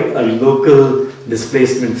this by a local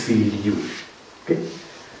displacement field U. Okay,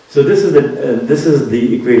 so this is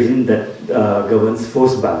the equation that governs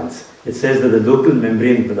force balance. It says that the local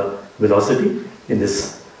membrane velocity in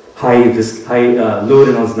this high low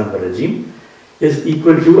Reynolds number regime is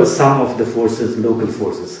equal to a sum of the forces, local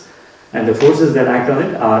forces. And the forces that act on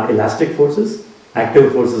it are elastic forces,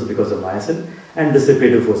 active forces because of myosin, and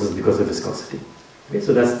dissipative forces because of viscosity. Okay,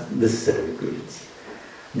 so that's this set of equations.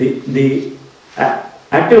 The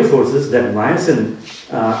active forces that myosin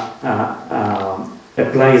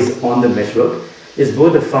applies on the meshwork is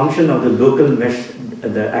both a function of the local mesh,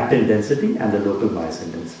 the actin density, and the local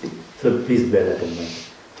myosin density. So please bear that in mind.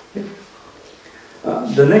 Okay.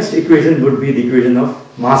 The next equation would be the equation of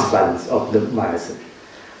mass balance of the myosin.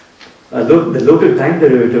 The local time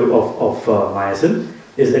derivative of myosin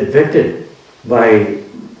is advected by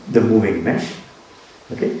the moving mesh,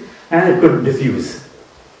 okay, and it could diffuse.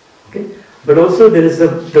 Okay, but also there is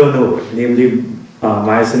a turnover, namely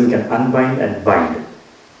myosin can unbind and bind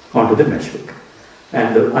onto the meshwork.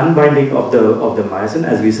 And the unbinding of the myosin,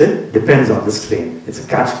 as we said, depends on the strain. It's a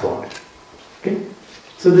catch bond. Okay,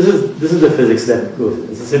 so this is the physics that goes in.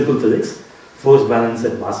 It's a simple physics: force balance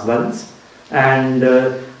and mass balance. And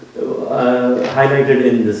highlighted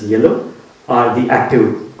in this yellow are the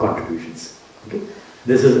active contributions. Okay,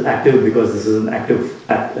 this is active because this is an active.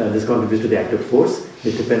 This contributes to the active force.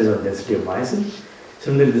 It depends on the density of myosin.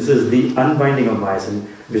 Similarly, this is the unbinding of myosin,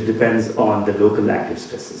 which depends on the local active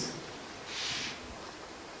stresses.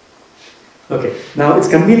 Okay, now it's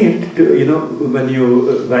convenient to, when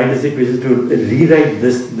you write these equations, to rewrite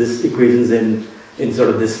this equations in sort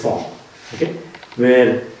of this form, okay,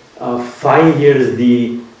 where phi here is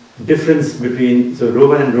the difference between, so rho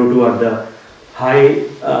 1 and rho 2 are the high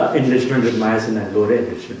enrichment with myosin and lower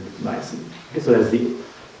enrichment with myosin. Okay, so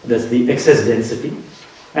that's the excess density,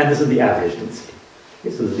 and this is the average density.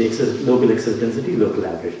 Okay, so this is the local excess density, local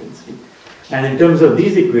average density. And in terms of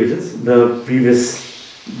these equations,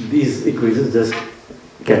 these equations just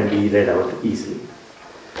can be read out easily.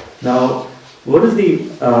 Now, what is the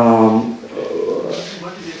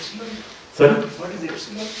what is epsilon? Sorry? What is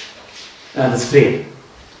epsilon? The strain,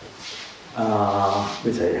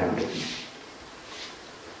 which I have written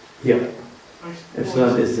here.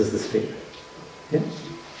 Epsilon is just the strain. Yeah.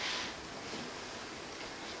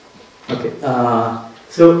 Okay.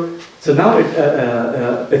 So now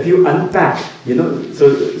if you unpack,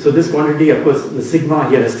 so this quantity, of course, the sigma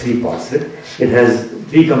here has three parts, right? It has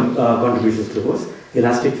three contributions to force: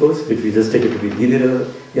 elastic force, which we just take it to be linear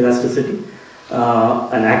elasticity,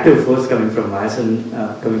 an active force coming from myosin,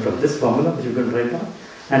 coming from this formula, which we're going to write down,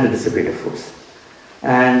 and a dissipative force.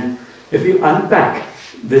 And if you unpack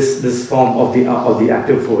this form of the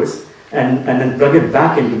active force and then plug it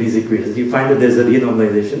back into these equations, you find that there's a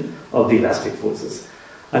renormalization of the elastic forces.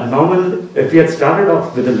 A normal, if we had started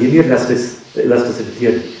off with a linear elasticity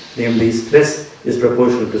theory, namely stress is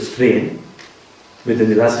proportional to strain with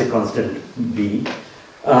an elastic constant B,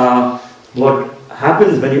 what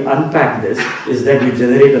happens when you unpack this is that you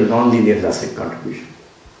generate a non-linear elastic contribution.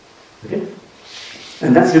 Okay?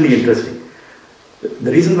 And that's really interesting.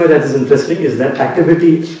 The reason why that is interesting is that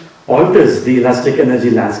activity alters the elastic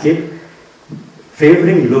energy landscape,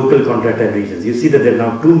 favoring local contractile regions. You see that there are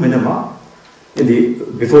now two minima.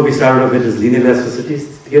 Before we started off with this linear elasticity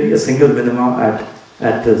theory, a single minima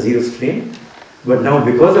at zero strain. But now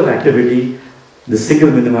because of activity, the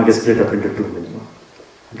single minima gets split up into two minima.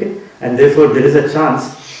 Okay? And therefore there is a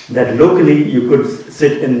chance that locally you could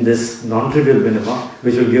sit in this non-trivial minima,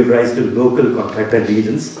 which will give rise to local contractile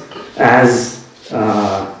regions as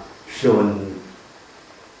shown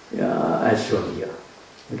as shown here.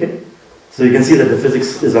 Okay, so you can see that the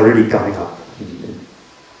physics is already coming up.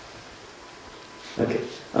 Okay,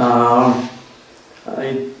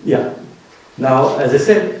 yeah. Now, as I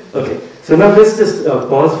said, okay. So now let's just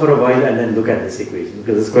pause for a while and then look at this equation,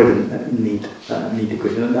 because it's quite a neat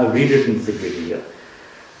equation. And I'll read it in this equation here.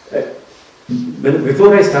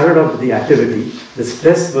 Before I started off with the activity, the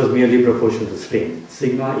stress was merely proportional to strain.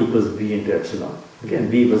 Sigma equals V into epsilon. Okay, and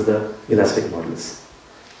V was the elastic modulus.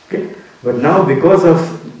 Okay, but now because of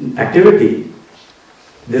activity,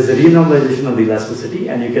 there's a renormalization of the elasticity,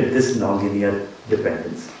 and you get this nonlinear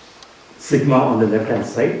dependence. Sigma on the left-hand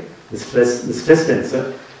side, the stress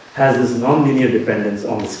tensor, has this non-linear dependence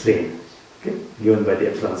on the strain, okay, given by the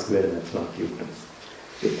epsilon square and epsilon cube terms.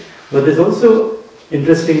 Okay. But there's also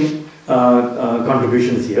interesting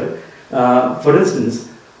contributions here. For instance,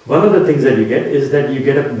 one of the things that you get is that you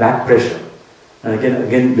get a back pressure,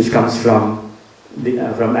 again which comes from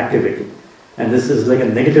activity, and this is like a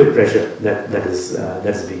negative pressure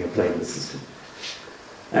that's being applied in the system.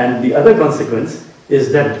 And the other consequence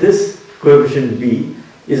is that this coefficient B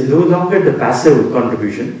is no longer the passive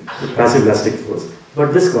contribution, the passive elastic force,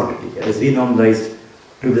 but this quantity here is renormalized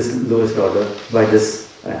to this lowest order by this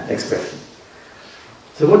expression.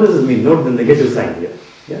 So what does this mean? Note the negative sign here.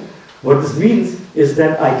 Yeah? What this means is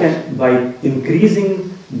that I can, by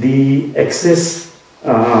increasing the excess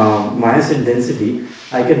myosin density,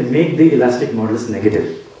 I can make the elastic modulus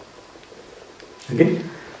negative. Okay?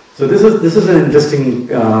 So this is an interesting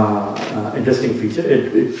interesting feature.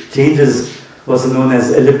 It changes what's known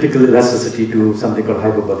as elliptical elasticity to something called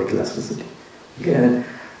hyperbolic elasticity. Okay,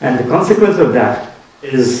 and the consequence of that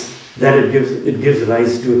is that it gives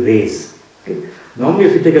rise to rays. Okay. Normally,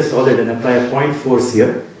 if you take a solid and apply a point force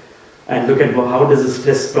here, and look at how does the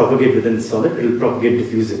stress propagate within the solid, it will propagate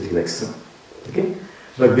diffusively like so. Okay,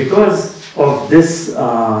 but because of this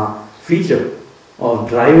feature of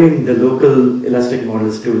driving the local elastic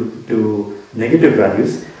modulus to negative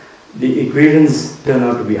values, the equations turn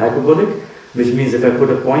out to be hyperbolic, which means if I put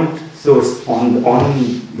a point source on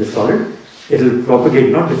the solid, it will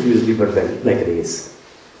propagate not diffusely but like rays.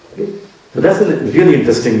 Okay? So that's a really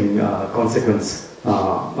interesting consequence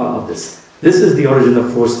of this. This is the origin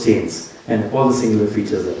of force chains and all the singular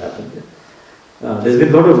features that happen there. There's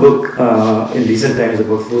been a lot of work in recent times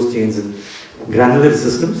about force chains in granular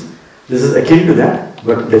systems. This is akin to that,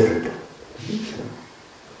 but different.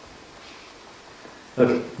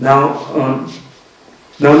 Okay, now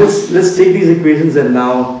let's take these equations and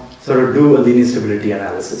now sort of do a linear stability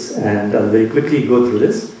analysis, and I'll very quickly go through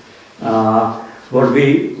this. What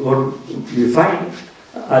we find,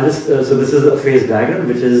 so this is a phase diagram,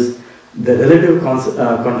 which is the relative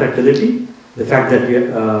contractility, the fact that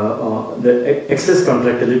the excess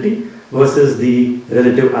contractility versus the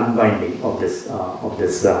relative unbinding of this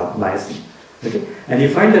myosin. Okay, and you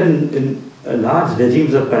find that in large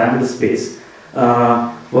regimes of parameter space,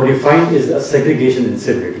 what you find is a segregation in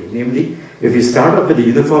stability. Namely, if you start off with a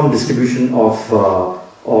uniform distribution of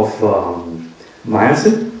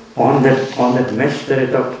myosin on that mesh that I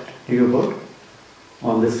talked to you about,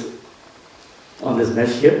 on this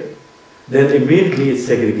mesh here, then immediately it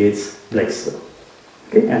segregates like so.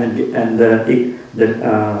 Okay, and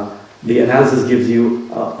the analysis gives you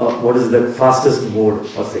what is the fastest mode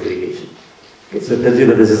of segregation. Okay, so it tells you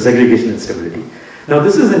that there is a segregation in stability. Now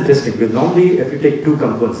this is interesting because normally if you take two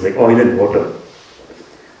components like oil and water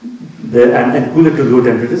and cool it to low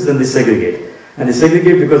temperatures, then they segregate. And they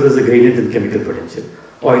segregate because there's a gradient in chemical potential.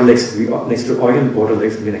 Oil likes to be next to oil and water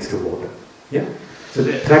likes to be next to water. Yeah? So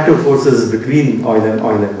the attractive forces between oil and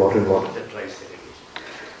water that drives segregation.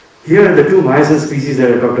 Here the two myosin species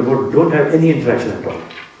that I talked about don't have any interaction at all.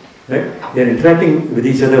 Right? They are interacting with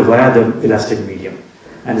each other via the elastic medium.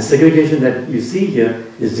 And the segregation that you see here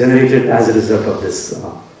is generated as a result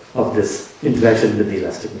of this interaction with the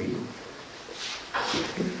elastic medium.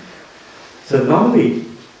 Okay. So normally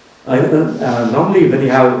when you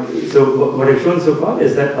have, so what I've shown so far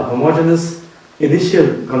is that a homogeneous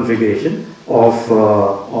initial configuration of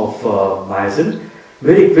myosin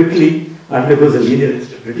very quickly undergoes a linear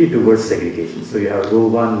instability towards segregation. So you have rho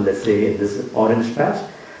 1, let's say, in this orange patch,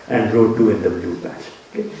 and rho 2 in the blue patch.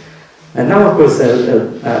 Okay. And now, of course,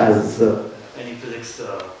 as any physics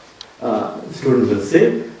student will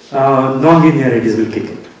say, non-linearities will kick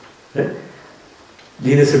in. Right?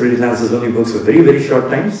 Linear stability analysis only works for very, very short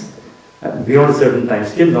times. Beyond a certain time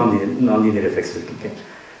scale, non-linear effects will kick in.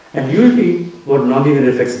 And usually, what non-linear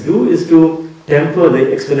effects do is to temper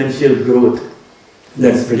the exponential growth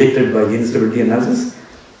that's predicted by linear stability analysis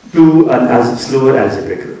to an slower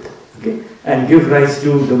algebraic growth. Okay? And give rise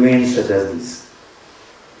to domains such as these.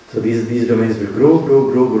 So these domains will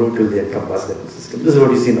grow till they encompass the whole system. This is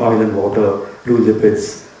what you see in oil and water, blue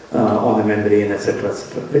lipids on the membrane, etc.,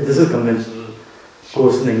 etc. This is conventional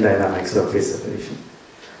coarsening dynamics of phase separation.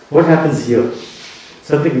 What happens here?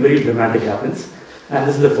 Something very dramatic happens, and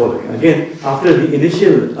this is the following. Again, after the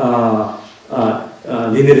initial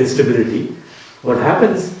linear instability, what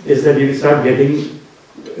happens is that you start getting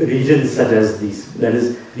regions such as these. That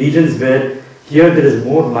is, regions where here there is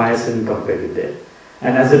more myosin compared to there.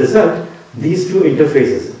 And as a result, these two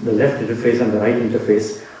interfaces, the left interface and the right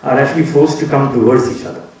interface, are actually forced to come towards each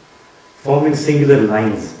other, forming singular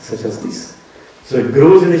lines such as these. So it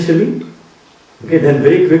grows initially, okay, then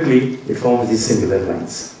very quickly it forms these singular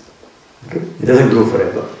lines. Okay? It doesn't grow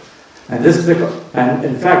forever. And this, and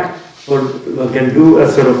in fact, one can do a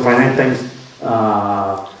sort of finite time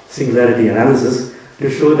singularity analysis to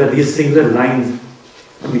show that these singular lines,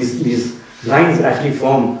 these lines actually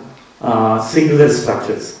form singular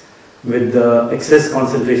structures with the excess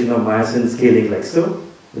concentration of myosin scaling like so,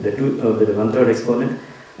 with the 1/3 exponent,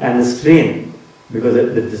 and the strain, because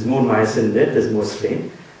there's more myosin there, there's more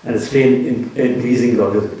strain, and the strain increasing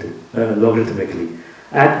logarithmically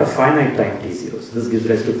at a finite time t0. So this gives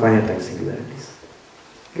rise to finite time singularities.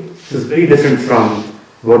 Okay. So it's very different from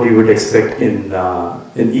what you would expect in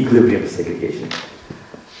equilibrium segregation.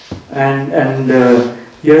 And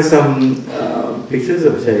here are some pictures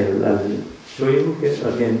which I'll show you here.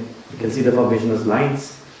 Again, you can see the formation of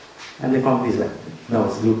lines, and they form these lines. Now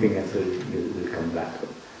it's looping, and so it will come back.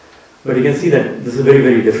 But you can see that this is very,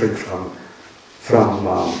 very different from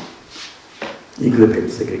equilibrium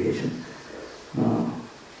segregation.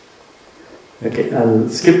 Okay, I'll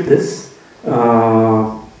skip this.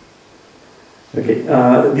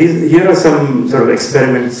 Here are some sort of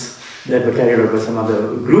experiments that were carried out by some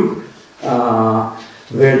other group,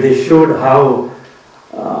 where they showed how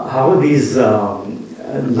these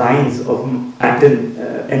lines of actin,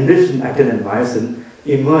 enriched in actin and myosin,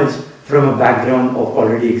 emerge from a background of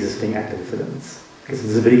already existing actin filaments. Okay, so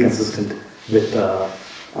this is very consistent with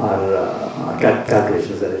our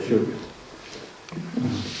calculations that I showed you.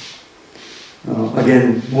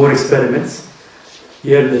 Again, more experiments.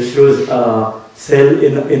 Here this shows a cell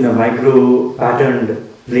in a micro patterned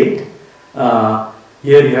plate.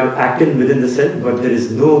 Here you have actin within the cell, but there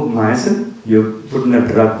is no myosin. You put in a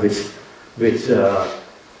drug which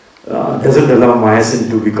doesn't allow myosin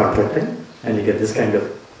to be contracted, and you get this kind of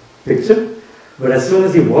picture. But as soon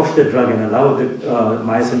as you wash the drug and allow the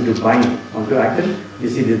myosin to bind onto actin, you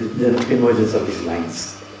see the emergence of these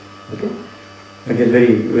lines. Okay. Again,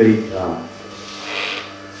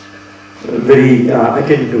 very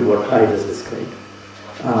akin to what I just described.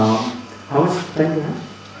 How much time do you have?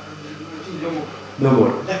 No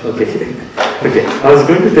more. Okay. Okay. I was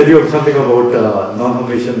going to tell you something about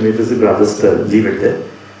non-Hermitian matrices, but I'll just leave it there.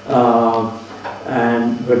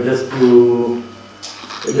 But just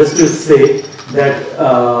to say that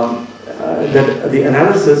that the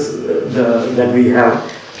analysis that we have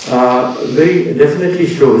very definitely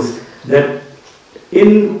shows that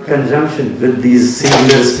in conjunction with these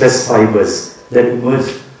singular stress fibers that emerge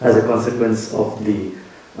as a consequence of the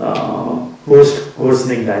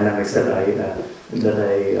post-coarsening dynamics that I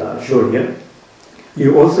showed here,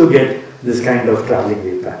 you also get this kind of traveling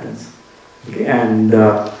wave patterns. Okay,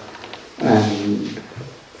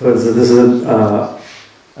 so this is a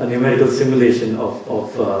numerical simulation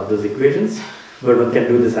of those equations, but one can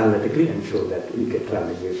do this analytically and show that you get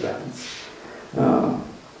traveling wave patterns.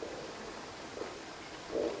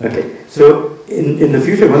 Okay, so in the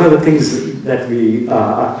future, one of the things that we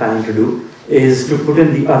are planning to do is to put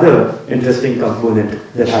in the other interesting component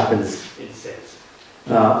that happens in cells.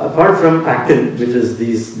 Apart from actin, which is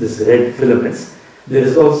this red filaments, there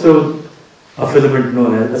is also a filament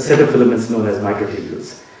a set of filaments known as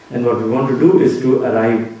microtubules. And what we want to do is to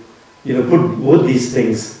put both these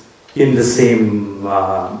things in the same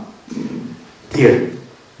theory.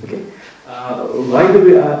 Okay. Why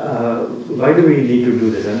do we need to do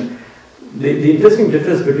this? And the interesting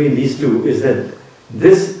difference between these two is that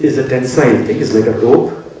this is a tensile thing. It's like a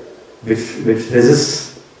rope which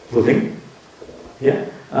resists pulling, yeah,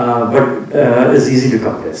 but is easy to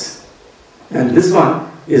compress. And this one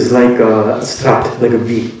is like a strut, like a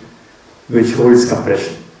beam, which holds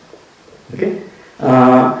compression. Okay,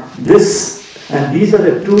 these are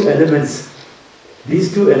the two elements.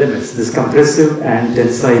 These two elements, this compressive and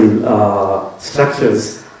tensile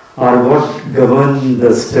structures, are what govern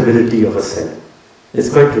the stability of a cell. It's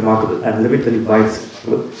quite remarkable, and let me tell you why it's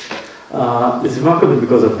remarkable. It's remarkable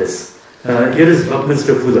because of this. Here is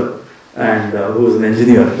Buckminster Fuller, and who is an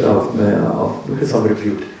engineer of some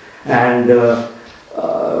repute, and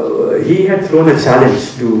he had thrown a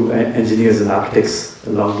challenge to engineers and architects a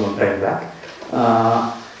long time back,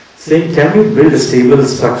 saying, can you build a stable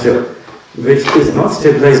structure which is not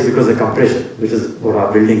stabilized because of compression, which is what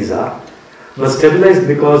our buildings are, but stabilized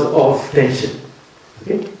because of tension.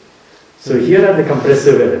 Okay? So here are the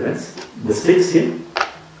compressive elements, the sticks here,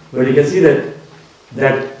 but you can see that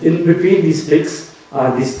in between these sticks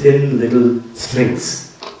are these thin little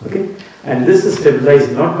strings. Okay? And this is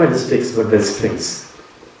stabilized not by the sticks but by the strings.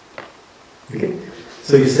 Okay?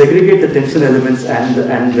 So you segregate the tension elements and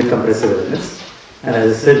the compressive elements, and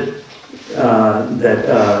as I said,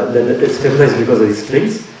 that it's stabilized because of these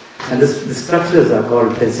strings, and the structures are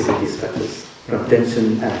called tensibility structures, from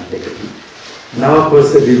tension and integrity. Now, of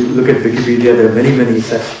course, if you look at Wikipedia, there are many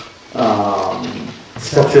such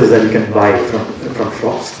structures that you can buy from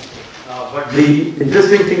shops. But the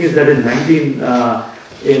interesting thing is that in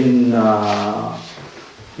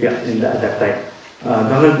at that time,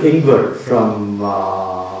 Donald Ingber from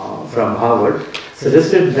Harvard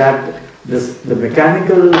suggested that the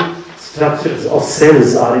mechanical structures of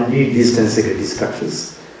cells are indeed these tensibility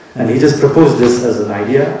structures, and he just proposed this as an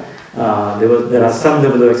idea. There are some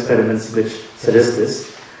level of experiments which suggest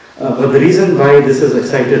this, but the reason why this has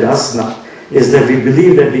excited us now is that we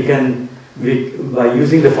believe that by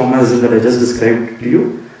using the formalism that I just described to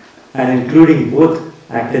you, and including both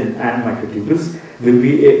actin and microtubules, we'll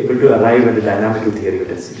be able to arrive at a dynamical theory of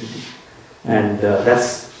tensibility, and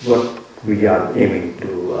that's what we are aiming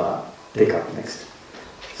to take up next.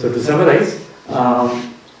 So to summarize, I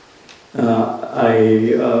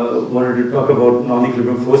wanted to talk about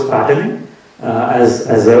non-equilibrium force patterning as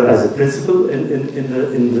a principle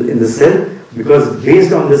in the cell, because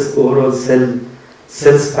based on this overall cell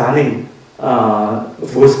spanning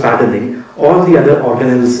force patterning, all the other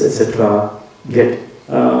organelles, etc., get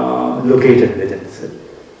located within the cell.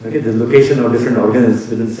 Okay, the location of different organelles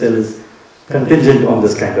within the cell is contingent on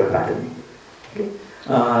this kind of patterning. Okay.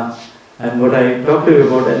 And what I talked to you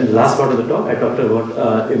about in the last part of the talk, I talked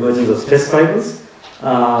about emergence of stress fibers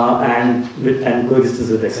and coexistence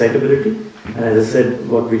with excitability. And as I said,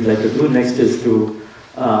 what we'd like to do next is to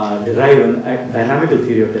derive a dynamical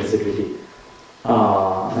theory of tensibility.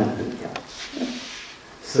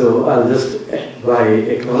 So I'll just end by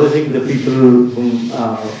acknowledging the people who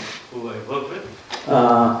I work with.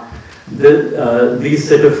 These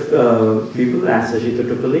set of people, and Sashita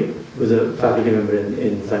Tupali, who is a faculty member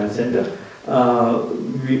in Science Center,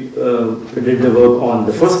 we did the work on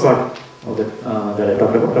the first part of that I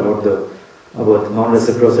talked about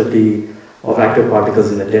non-reciprocity of active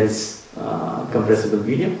particles in a dense compressible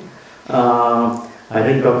medium. I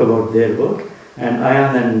didn't talk about their work, and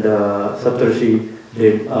Ayan and Saptarshi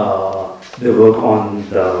did the work on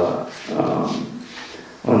the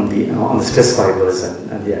stress fibers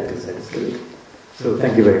and the active cytosclerosis. So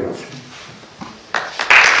thank you very much.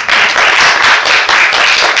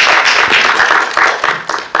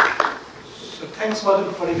 So thanks,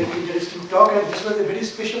 Madhu, for a very interesting talk. And this was a very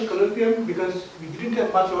special colloquium because we didn't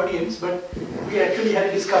have much audience, but we actually had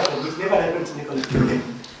a discussion, which never happens in a colloquium.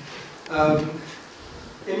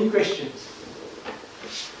 Any questions?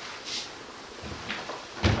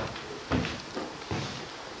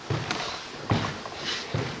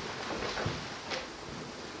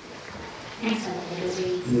 Thanks, Madhu. It was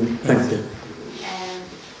very Thanks, yeah.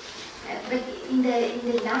 But in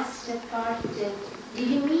the last part, did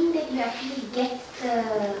you mean that you actually get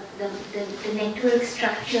the network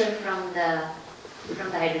structure from the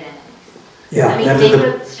hydrodynamics? Yeah, I mean,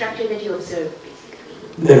 network structure that you observe,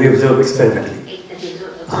 basically. That we observe experimentally. That you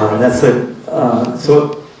observe. That's it. So,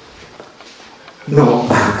 no.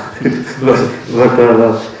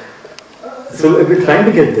 So we're trying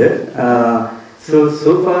to get there. So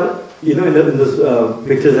far, in those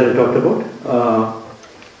pictures that I talked about,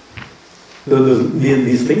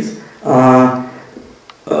 these things.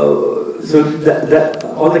 So that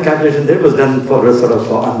all the calculation there was done for a sort of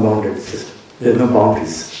unbounded system. There are no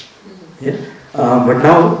boundaries. Yeah. But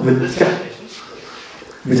now with this calculation,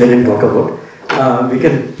 which I didn't talk about, we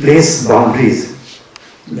can place boundaries.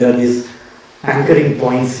 There are these anchoring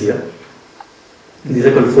points here. These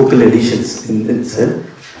are called focal adhesions in the cell,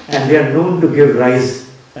 and they are known to give rise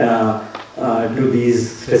to these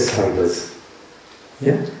stress fibers.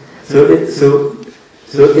 Yeah. So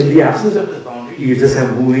in the absence of the boundary, you just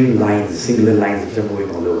have moving lines, singular lines which are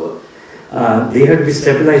moving all over. They have to be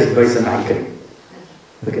stabilized by some anchoring.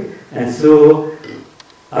 Okay, and so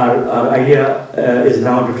our idea is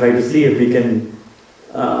now to try to see if we can,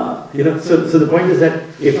 So the point is that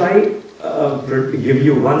if I give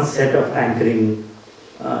you one set of anchoring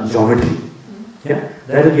geometry, yeah,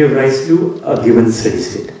 that will give rise to a given steady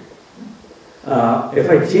state. If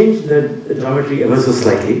I change the geometry ever so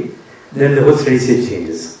slightly, then the whole steady state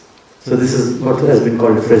changes. So this is what has been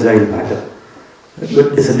called fragile matter. But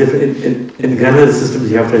it's a different, in granular systems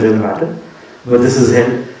you have fragile matter, but this is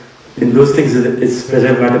held, in those things it's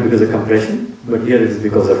fragile matter because of compression, but here it is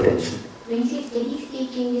because of tension. When you say steady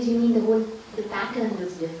state changes, you mean the pattern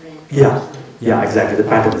is different? Yeah, exactly, the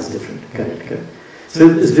pattern is different, correct. So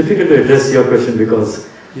it's difficult to address your question because,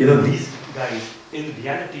 these guys, in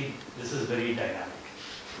reality, this is very dynamic.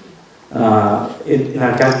 In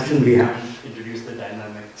our calculation, we haven't introduced the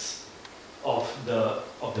dynamics of the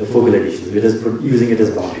focal additions. We're just using it as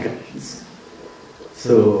boundary conditions.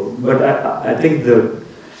 So, but I think the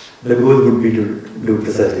goal would be to do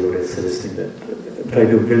precisely what I was suggesting, that try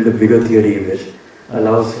to build a bigger theory which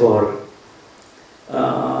allows for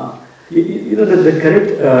the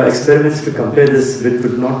correct experiments to compare this with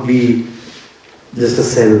would not be just a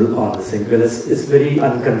cell on the thing, because it's very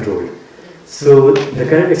uncontrolled. So the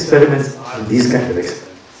correct experiments are these kind of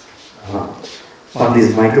experiments on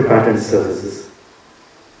these micro pattern surfaces.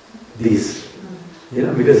 These,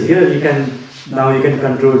 because here you can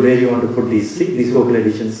control where you want to put these focal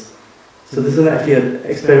additions. So this is actually an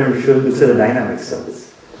experiment which looks at the dynamics of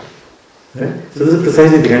this. Right? So this is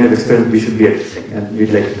precisely the kind of experiment we should be addressing, and we'd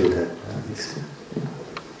like to do that next year.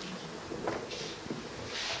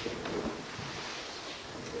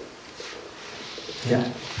 Yeah.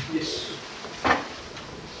 Yes.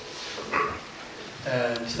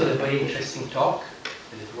 This was a very interesting talk.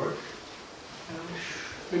 Did it work?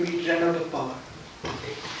 Maybe it ran out of power.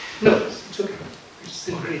 No. It's okay. It's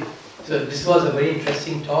still green. So this was a very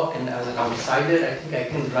interesting talk, and as an outsider, I think I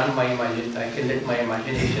can let my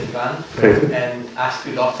imagination run and ask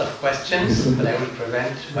you lots of questions, but I will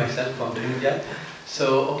prevent myself from doing that.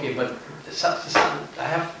 So, okay, but I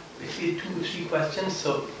have basically 2 or 3 questions.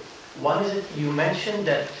 So, one is that you mentioned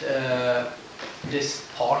that this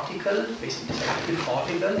particle, basically this active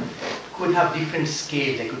particle, could have different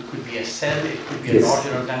scales. Like it could be a cell, it could be a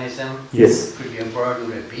larger organism, it could be a bird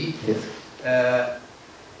or a bee.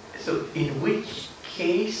 So in which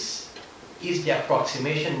case is the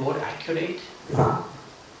approximation more accurate?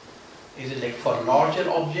 Is it like for larger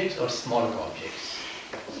objects or smaller objects?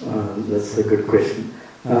 That's a good question.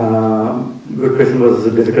 Good question, was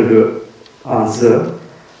difficult to answer.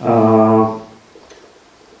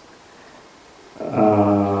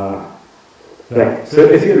 Right. So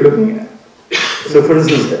if you're looking at, so for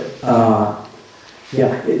instance,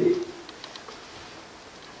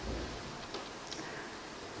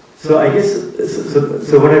 so I guess,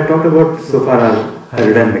 so what I've talked about so far are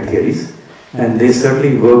aerodynamic theories, and they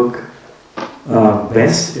certainly work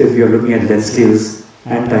best if you're looking at length scales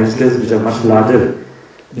and time scales which are much larger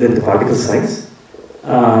than the particle size,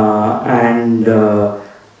 and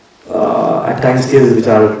at time scales which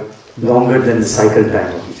are longer than the cycle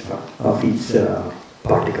time of each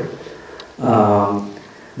particle.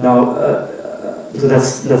 So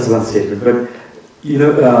that's one statement. But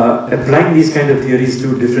applying these kind of theories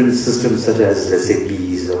to different systems such as, let's say,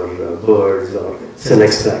 bees or birds or cell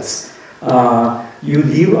extracts, you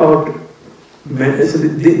leave out many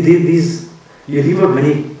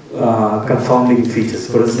confounding features.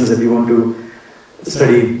 For instance, if you want to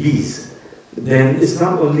study bees, then it's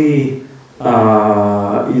not only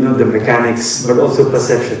the mechanics, but also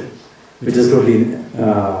perception, which is totally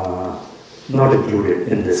not included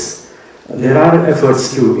in this. There are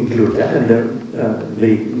efforts to include that, and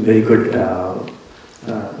very good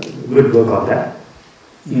work on that.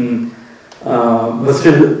 But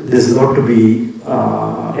still, there's a lot to be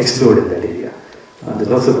explored in that area. There's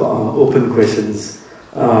lots of open questions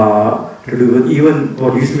to do with even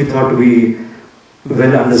what used to be thought to be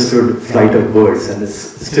well understood flight of birds, and it's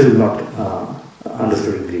still not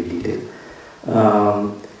understood in great detail.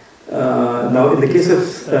 Now, in the case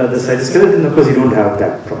of the cytoskeleton, of course, you don't have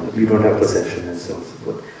that problem. You don't have perception and so on and so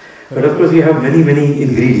forth. But of course, you have many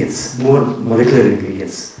ingredients, more molecular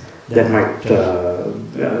ingredients that might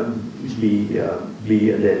be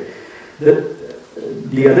there.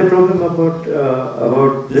 The other problem about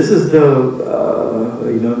this is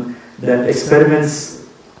that experiments.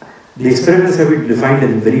 The experiments have been defined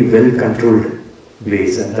in very well controlled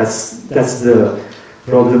ways, and that's the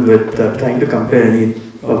problem with trying to compare any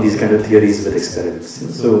of these kind of theories with experiments.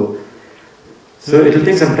 So it will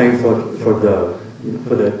take some time for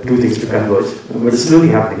the two things to converge, but it's slowly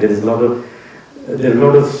happening. There are a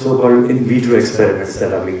lot of so-called in vitro experiments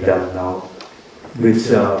that are being done now, which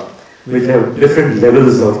have different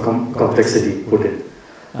levels of complexity put in,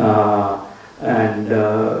 and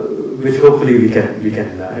which hopefully we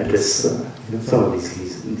can address some of these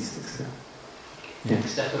things.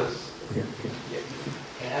 Yes, that was. Yeah.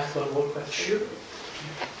 ask one more question? Sure.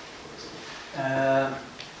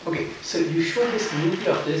 Okay, so you showed this movie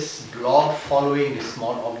of this blob following this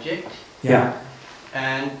small object. Yeah.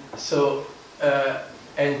 And so,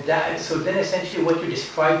 so then essentially what you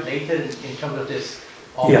described later in terms of this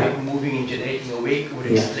object moving and generating a wake would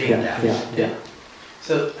explain that. Yeah.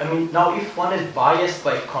 So, I mean, now if one is biased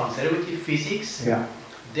by conservative physics,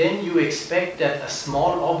 then you expect that a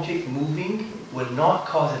small object moving will not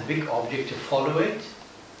cause a big object to follow it.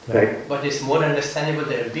 Right. But it's more understandable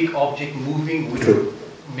that a big object moving would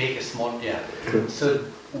make a small, True. So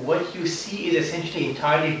what you see is essentially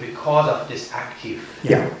entirely because of this active.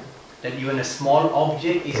 Yeah. That even a small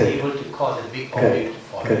object is able to cause a big object to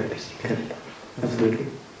follow it, basically. Absolutely.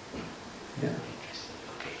 Yeah.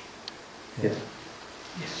 Okay. Yeah.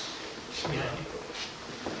 Yes.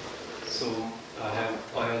 So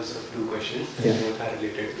I also have two questions. Yeah. Both are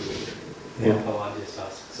related to what Pawan just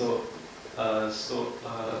asked. So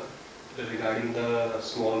regarding the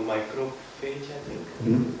small microphage, I think.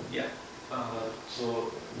 Mm-hmm. Yeah.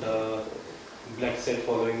 So the blood cell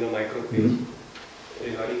following the microphage.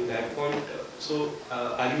 Regarding that point, so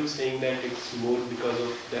are you saying that it's more because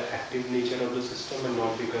of the active nature of the system and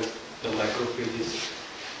not because the microphage is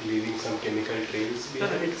leaving some chemical trails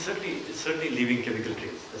behind? No, it's certainly leaving chemical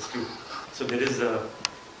trails. That's true. So there is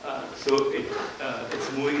it's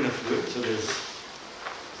moving in a fluid. So there's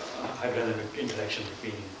hydrodynamic interaction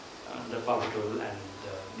between the particle and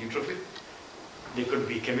the neutrophil. There could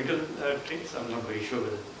be chemical trails. I'm not very sure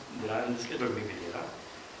whether there are in this case, but maybe there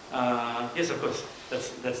are. Yes, of course,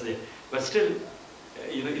 that's there. But still,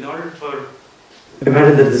 in order for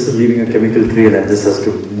imagine that this is leaving a chemical trail and this has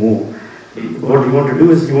to move. What you want to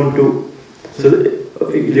do is you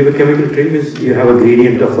leave a chemical trail means you have a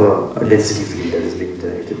gradient of a density field that is being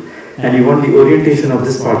generated, and you want the orientation of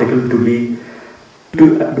this particle to be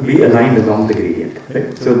aligned along the gradient,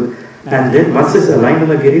 right? So, and then once it's aligned on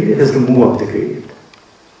the gradient, it has to move up the gradient,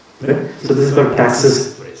 right? So this is called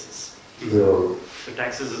taxis. So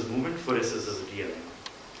taxis is movement, phoresis is realignment,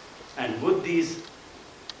 and both these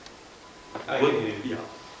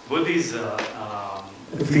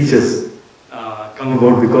features come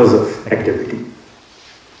about because of activity.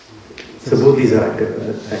 So both these are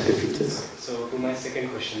active features. So to my second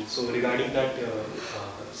question, so regarding that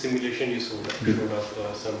simulation you showed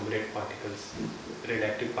of some red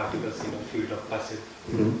active particles in a field of passive,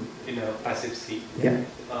 in a passive sea. Yeah.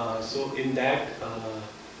 So in that,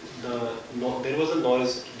 there was a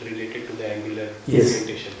noise related to the angular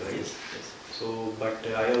orientation, right? Yes. So, but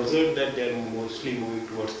I observed that they are mostly moving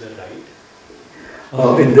towards the right.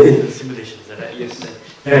 In the simulations, right? Yes.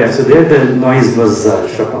 Yeah, so there the noise was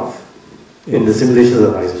shut off. In the simulations,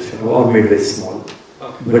 the noise was shut off, or made very small,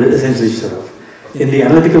 but essentially shut off. In the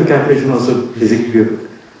analytical calculation, also basically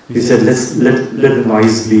we said let the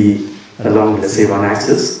noise be along, let's say, one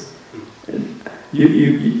axis.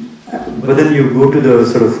 But then you go to the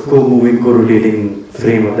sort of co-moving, co-rotating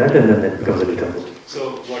frame of that, and then it becomes a determinant.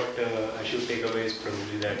 So what I should take away is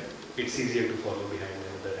probably that it's easier to follow behind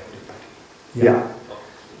another active particle. Yeah.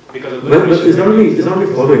 Because of but it's not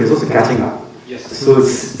only following; it's also catching up. Yes. So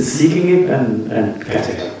it's seeking it and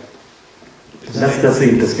catching up. That's the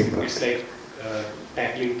interesting part. It's like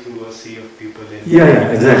tackling through a sea of people.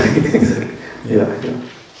 Yeah, exactly. Exactly. Yeah.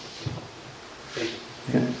 Thank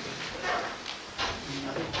you. Yeah.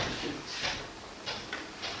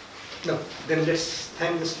 No, then let's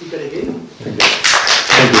thank the speaker again. Thank you.